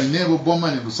pofenga ninebo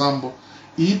Bowman Lusambo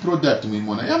iyi product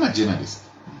mwimona yama journalist.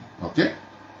 Okay?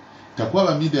 Takwa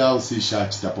ba media house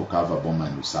shati tapo cover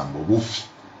Bowman Lusambo bufi.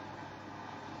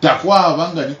 Takwa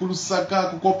banga nikulusaka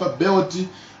kukopa belt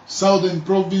Southern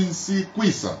Province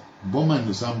Kwisa. Bowman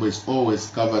Lusambo is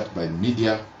always covered by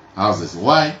media houses.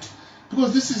 Why?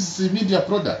 Because this is a media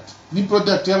product. Ni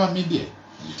product yaba media.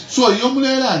 So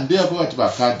yomulela ande abati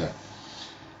bakada.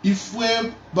 If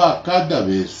we bakada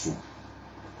besu.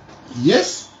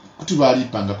 Yes, kutibali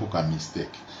panga koka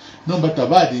mistake. No, but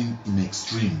abadi in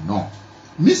extreme, no.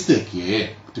 Mistake, yeah.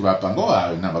 Kutibapanga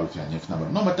wa nabarufya nyef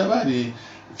nabaru. No, but abadi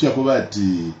fya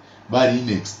kubati bari in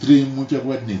extreme, fya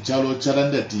kubati ne chalo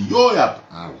charandati yo yap.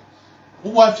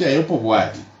 Uwafya yopo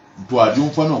bwadi. Tuwaju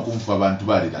mfano kumfa bantu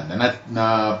bari danda.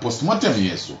 Na postmortem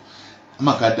yesu.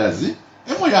 Makadazi.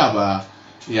 Emo yaba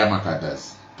ya makadazi.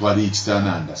 Tuwali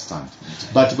ichitana understand.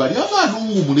 But bari yaba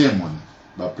Lungu mulemon.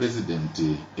 Ba President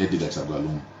Edgar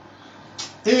Lungu.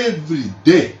 Every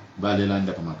day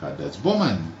balelanda pa makadazi.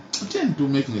 Bowman tend to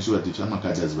making sure that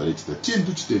makadazi balechita. Tend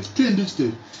to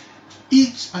state.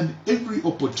 Each and every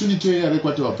opportunity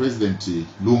required of President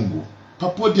Lungu. Pa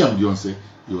podium Beyonce,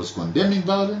 he was condemning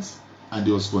violence and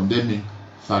he was condemning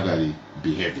thuggery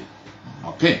behavior.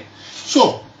 Okay.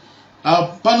 So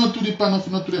pano tuli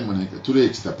moneka tuli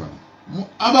echita pano.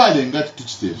 Abale ngati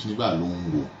tuchite ni ba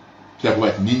Lungu. Kya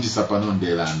kwa ninji sapano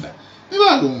ndelanda. Ni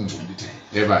ba Lungu.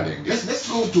 Let's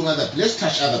go to let's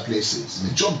touch other places.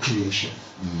 Job creation.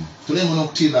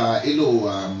 Tulemonokutila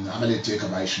elo abalete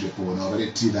kabaishu depo no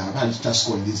abaletila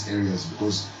abalitasko in these areas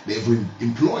because they've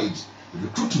employed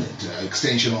recruitment,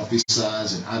 extension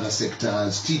officers and other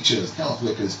sectors, teachers, health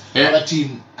workers. Our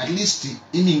team at least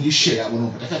in English share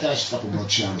wono patakata shikapo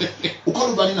mochano.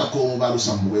 Ukolo bali na ko balu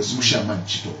samwe susha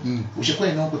manchito.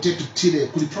 Ushekwe no kotetu tile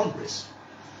kuli progress.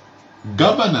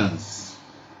 Governance,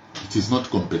 it is not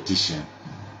competition.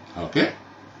 Okay?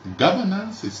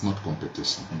 governance is not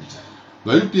competition.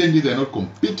 By UPND, they are not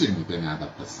competing with any other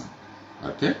person.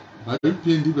 Okay? By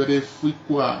UPND, if we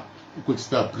could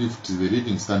start brief to the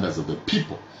living standards of the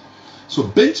people. So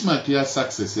benchmark your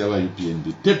success here by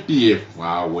UPND. TPF,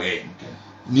 wow,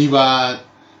 Niva,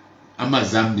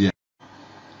 Amazambia.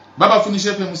 Baba finish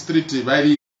FM street,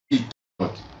 very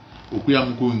Ukuya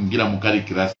Mkungira Mukari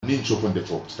Kiras, Ninch open the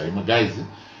folks. Guys,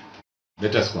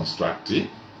 let us construct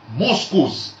more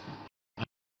schools.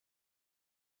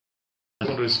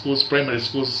 Secondary schools, primary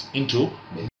schools into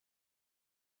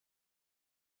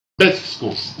best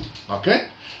schools, okay,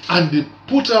 and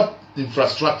put up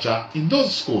infrastructure in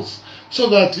those schools so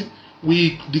that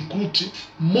we recruit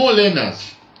more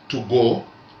learners to go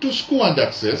to school and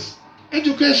access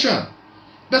education.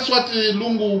 That's what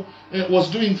Lungu was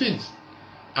doing things.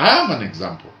 I am an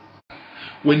example.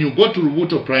 When you go to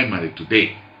Rubuto Primary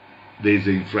today, there is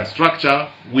an infrastructure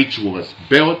which was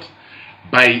built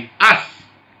by us,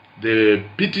 the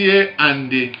PTA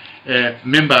and the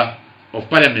member of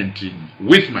parliament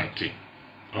with my team.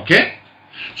 Okay?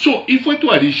 So if we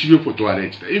to issue for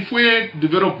toilet, if we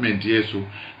development yes,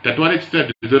 that toilet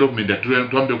development that we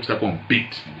want to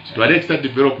compete, toilet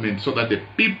development so that the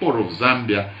people of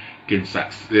Zambia can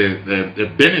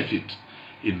benefit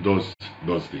in those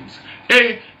things.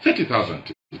 30,000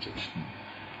 teachers.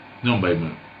 No, by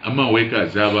man. Ama weka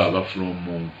zaba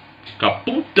from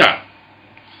Kaputa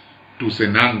to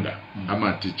Senanga,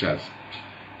 ama teachers.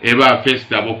 Eba first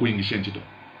abo ku English entito.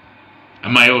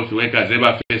 Ama youth workers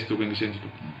eba first to English entito.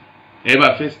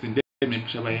 Eba first in them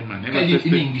kushaba yema. Eba first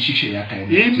English ya kae.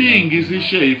 English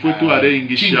ifwe tu ale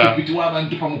English.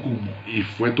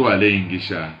 Ifwe tu ale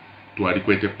English. Tu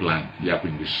alikwete plan ya ku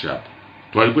English sharp.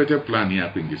 Tu alikwete plan ya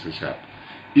ku English sharp.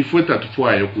 Ifwe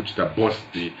tatufuwa yo kuchita boss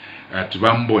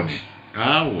tubambone.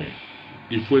 Awe.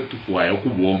 Ifwe tufuwa yo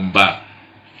kubomba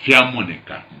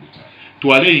fiamoneka.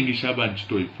 Tuale English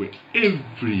abanchito ifwe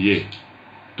every year.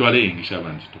 Tuale English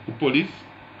abanchito ku police,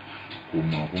 ku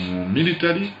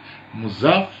military, mu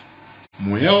ZAF,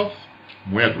 mu health,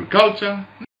 mu agriculture,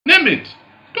 name it.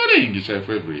 Tuale English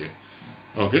ifwe every year.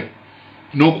 Okay?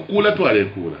 No kukula tuale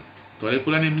kula. Tuale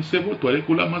kula ne misebo, tuale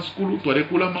kula ma skulu, tuale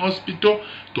kula ma hospital,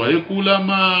 tuale kula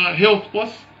ma health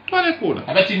post.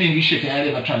 Abati English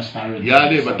yale ba transparent.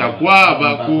 Yale batakuwa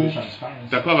ba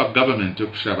government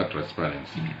yokushaba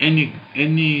transparency.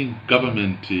 Any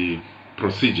government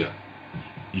procedure,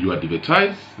 you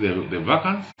advertise the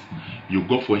vacancy, you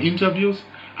go for interviews,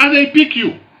 and they pick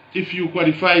you. If you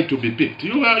qualify to be picked,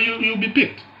 you'll be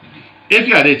picked. If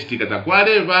you are ready to get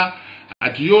whatever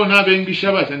at you na English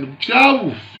and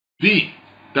chawu fi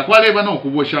takwaleva no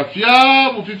kubosha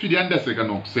fyabu fifi andaseka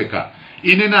no kuseka.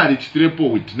 Inena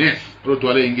alichitrepo witness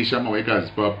rotwale English ama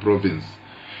workers per province.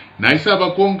 Naisa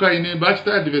bakonka ine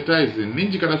bachita advertising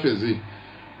ninji katafezi.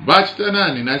 Bachita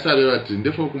nani naisa bebati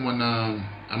ndefo kumona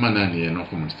ama nani eno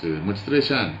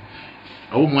kumustration.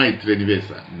 Awu mwaitre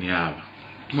nivesa nyaba.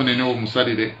 Tumonene wo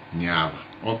musalire nyaba.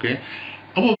 Okay?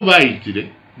 Abo baitire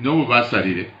no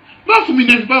basalire.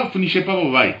 Bafunishe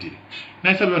pabo baitire.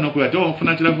 Naisa beba no kuya to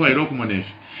funa chirafu airo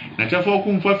kumonefi. Na chafu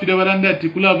okumfa fide baranda ati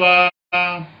kulaba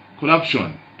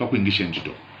corruption pakuingisha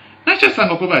njito. Nacha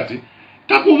sanga kwa bati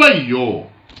takuba yo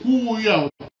kuya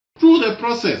through the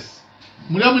process.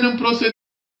 Muliamune process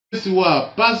wa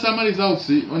pasa ma results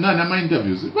onana ma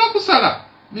interviews. Bakusala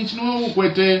nichino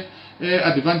ukwete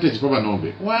advantage papa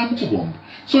nobe. Wa mukubomba.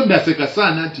 So ndaseka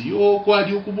sana ati yo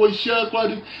kwadi ukubosha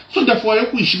kwadi. So ndafwa yo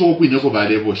kuishiba okuineko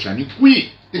balebosha ni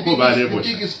kwi. The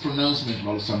biggest pronouncement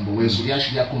Lusambo was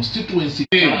the constituency.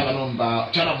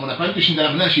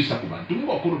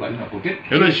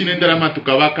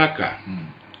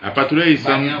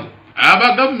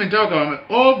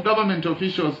 All government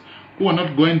officials who are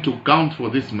not going to count for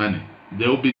this money, they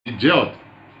will be jailed.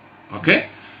 Okay?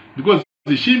 Because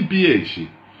the Shimpi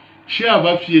she have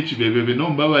a baby no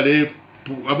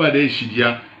babade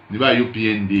shidia niba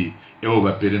UPND.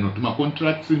 Ewa pereno tuma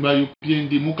contracts imba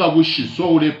UPND mukabushi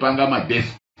so ule panga ma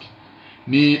desk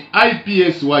ni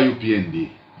IPS wa UPND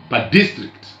pa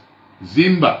district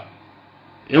Zimba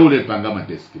ule panga ma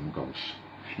desk mukabushi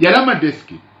yala ma desk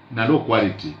na low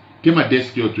quality kema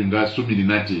desk yo twinga sumili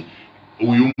nati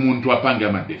uyu muntu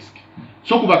apanga ma desk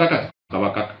so kubakaka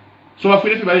kabakaka so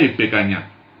wafileti bale ipekanya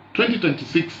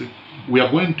 2026 we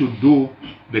are going to do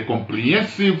the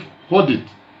comprehensive audit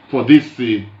for this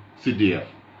CDF.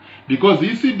 Because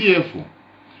the CDF,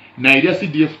 na ilia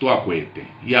CDF to akwete,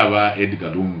 yawa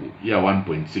Edgar Lungu, ya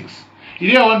 1.6.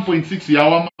 Ilia 1.6 ya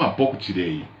wama poku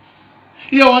chidei.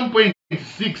 Ilia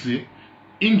 1.6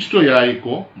 inchto ya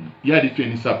iko, ya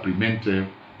defeni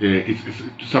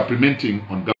supplementing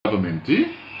on government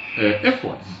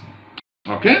efforts.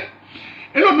 Okay?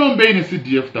 Elo nombe ine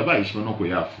CDF tabayishi banoko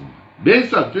yafuma.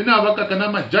 Besa pena abakaka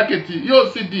nama jacket yo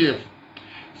CDF.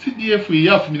 CDF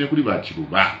yafumine kuri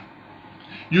bachiruba.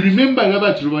 You remember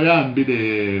bachiruba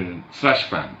yambile slash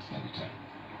fund.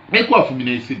 Ekwa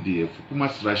fumine CDF kuma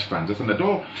slash fund. Zasanda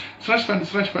to slash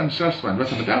fund.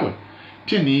 Basanda tawe.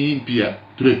 Teni pia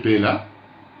tulepela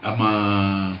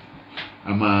ama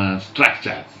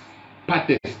structures.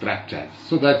 Party structures.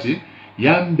 So that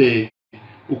yambe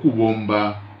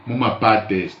ukubomba muma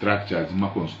party structures muma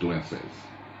constituencies.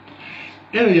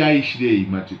 Ero ya ishide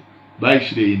imati ba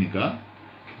ishide inika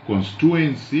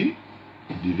constituency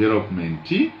development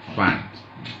fund.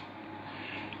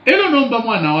 Ero nomba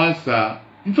mwana wasa,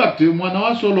 in fact mwana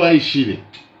wasa olo aishide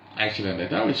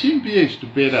ndatawe shimpiye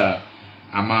shitupera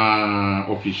ama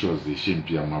officials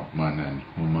shimpiya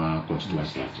muma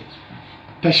constituency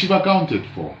tashiba accounted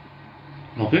for.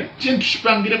 Okay, chintu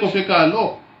shipangire kofeka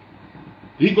alo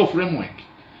legal framework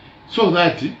so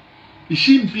that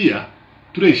ishimpia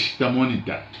tureshita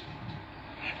monitor.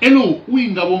 Elo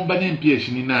uinga bomba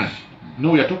NPH ni nani?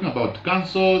 No, we are talking about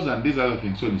councils and these other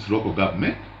things. So it's local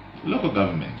government.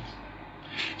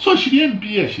 So shiri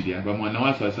MPH shiri aba mwana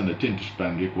wasa sana chintu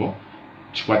shipange ko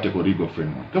chikwate ko legal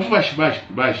framework. Kafu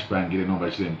bashipangire no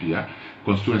bashire MPH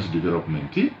constituency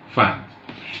development fund.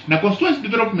 Na constituency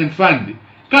development fund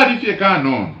kalifye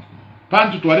kanon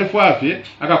pantu twarefu afye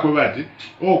akakwebati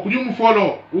kuli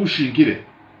umufolo ushinkire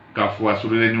kafu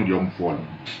asulele nyuli omufolo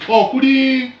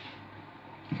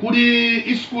kuli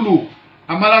iskulu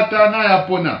amalata na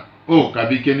yapona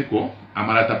kabike niko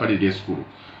amalata pali de skulu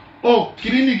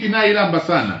kliniki na ilamba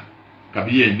sana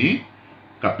kabiyeni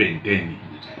kapenteni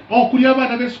kuli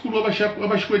abana be skulu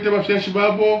abashikwete bafyashi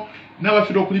babo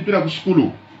n'abafiro kulipira ku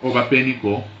skulu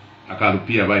bapeniko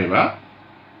akalupia baiba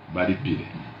balipire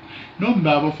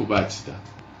nomba abafo batita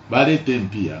balete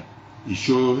mpia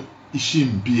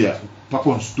ishimpia pa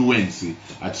constituency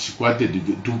ati shikwate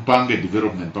tupange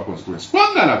development pa constituency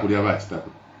kwangala kuli abatita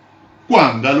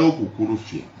kwangala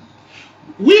okukulufya.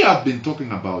 We have been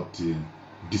talking about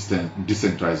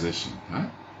decentralization, huh?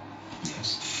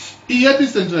 Yes. Here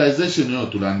decentralization yo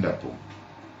tulanda po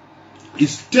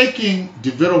is taking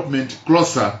development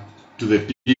closer to the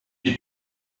people.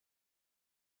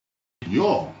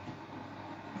 Yo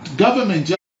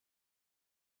government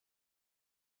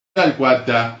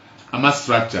yalikwata ama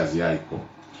structures yaiko.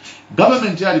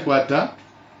 Government yalikwata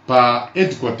pa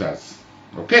headquarters.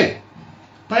 Okay?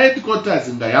 Pa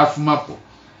headquarters nga yafumapo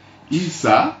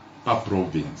isa pa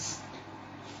province.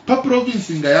 Pa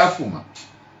province nga yafuma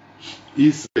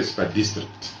isa pa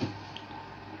district.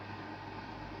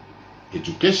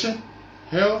 Education,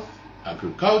 health,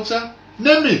 agriculture,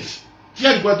 name it.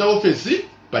 Yalikwata office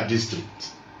pa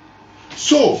district.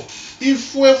 So,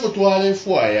 if we have to have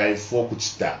for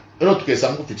kuchita,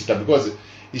 because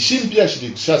ishimpia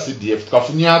shirikisha CDF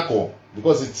kafunyako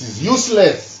because it is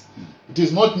useless. It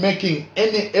is not making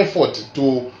any effort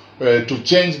to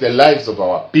change the lives of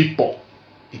our people.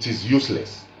 It is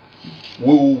useless.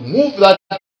 We will move that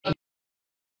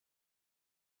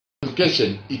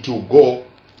education. It will go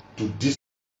to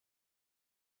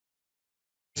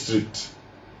district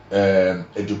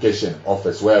education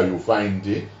office where you find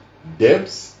the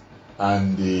debts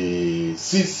and the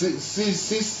CISO.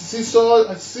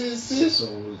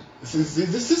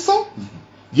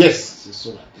 Yes.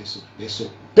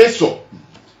 Peso.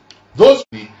 Those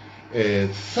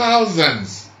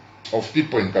thousands of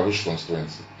people in Kabushi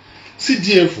constituency.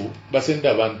 CDF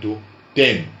basenda bantu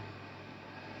 10,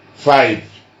 5,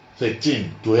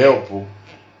 13 to help for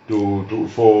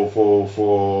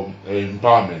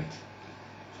empowerment.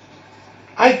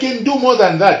 I can do more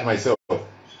than that myself.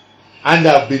 And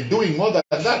I've been doing more than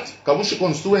that. Kabushi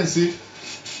constituency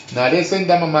na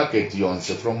lesendama market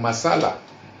yonse from Masala,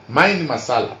 mine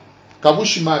Masala,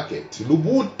 Kabushi market,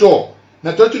 Lubuto,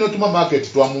 na Totinotuma market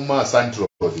to Amuma Central.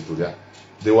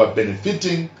 They were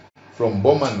benefiting from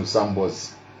Bowman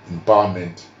Lusambo's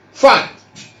empowerment fund.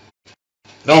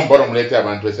 Now bottom later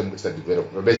abantu esemukisa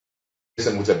develop,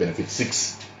 esemukisa benefit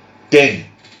 6, 10.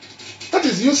 That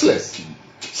is useless.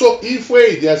 So if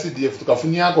we the CDF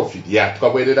tukafunyako fidia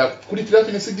tukabwerera kulipira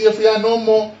fine CDF ya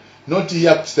normal, not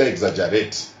here to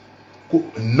exaggerate.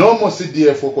 Normal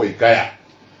CDF oko ikaya.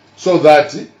 So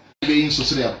that being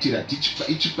socially active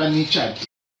ichipani chat.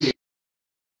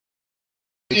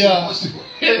 Yeah.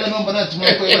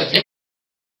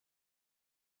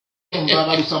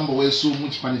 Bowman Lusambo wesu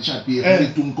muchipani chat pia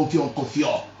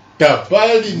tumkofio.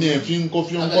 Tapali ne fin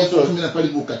kofion koto. Tumina pali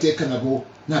bukateka nabo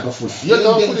nabafula.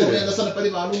 Yo sana pali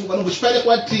balungu banokushipale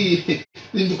kwati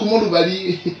ndikumundu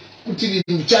bali kutili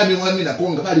mchami mwami na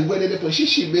konga bali bwelele po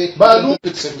shishibe balungu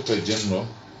secretary general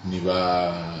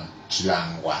niba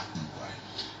Chilangwa.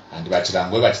 And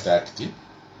Bachilangwe Bachita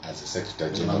as a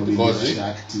Secretary General because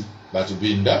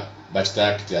Batubinda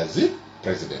Bachita as the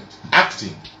President.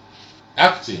 Acting.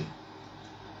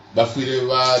 Bafire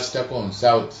Bachita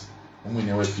consult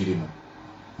umwinewe filimo.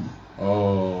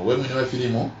 We mwinewe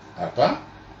filimo apa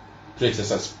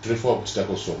prefer Bachita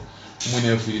koso.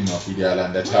 Umwinewe filimo afili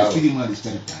alanda chao.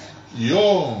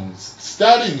 Yo,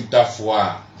 studying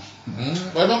tafwa.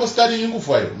 Why studying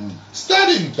ngufwa yo?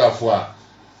 Studying tafwa.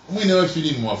 Umwinewe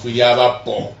filimo afili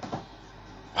abapo.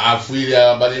 Afili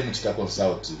abale Bachita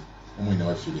consult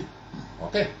umwinewe filimo.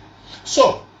 Okay?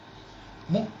 So,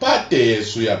 mupate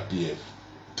yesu ya PF.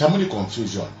 Tamuli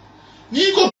confusion. Ni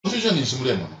confusion in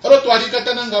Shimulemo. Oro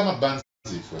tualikatana nga mabanzi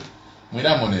fwe.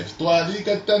 Mwina monef.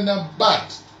 Tualikatana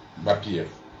bat. Ba PF.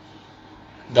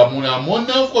 Nga muna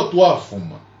mona uko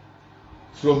tuafuma.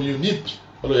 From UNIP.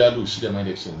 Oro ya Hichilema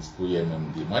elections ku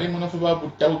MMD. Mwari muna fuba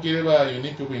butaukire ba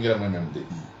UNIP kuingira mu MMD.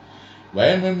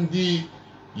 Ba MMD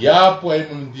yapo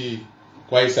MMD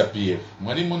kwa isa PF.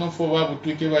 Mwari muna fuba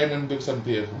butuike ba MMD kusa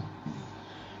PF.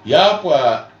 Yapo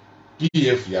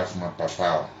PF yafuma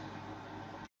papao.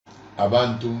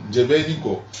 Abantu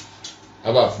njebeniko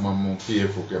abafuma mu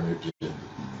PF kwa MPF.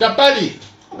 Tapali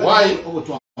why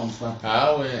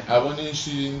awe aboni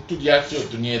shi tudyafyo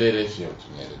tunyerere fyo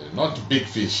tunyerere not big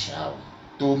fish awe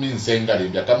tu minsenga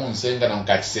libya kama unsenga na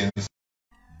mkachisense.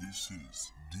 This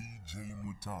is DJ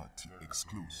Mutati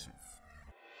exclusive.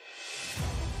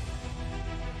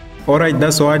 Alright,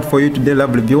 that's all for you today,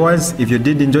 lovely viewers. If you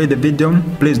did enjoy the video,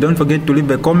 please don't forget to leave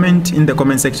a comment in the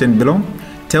comment section below.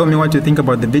 Tell me what you think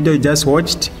about the video you just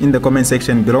watched in the comment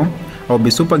section below. I'll be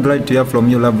super glad to hear from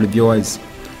you, lovely viewers.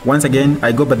 Once again,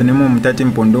 I go by the name of Mutati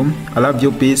Mpundu. I love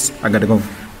you, peace, I gotta go.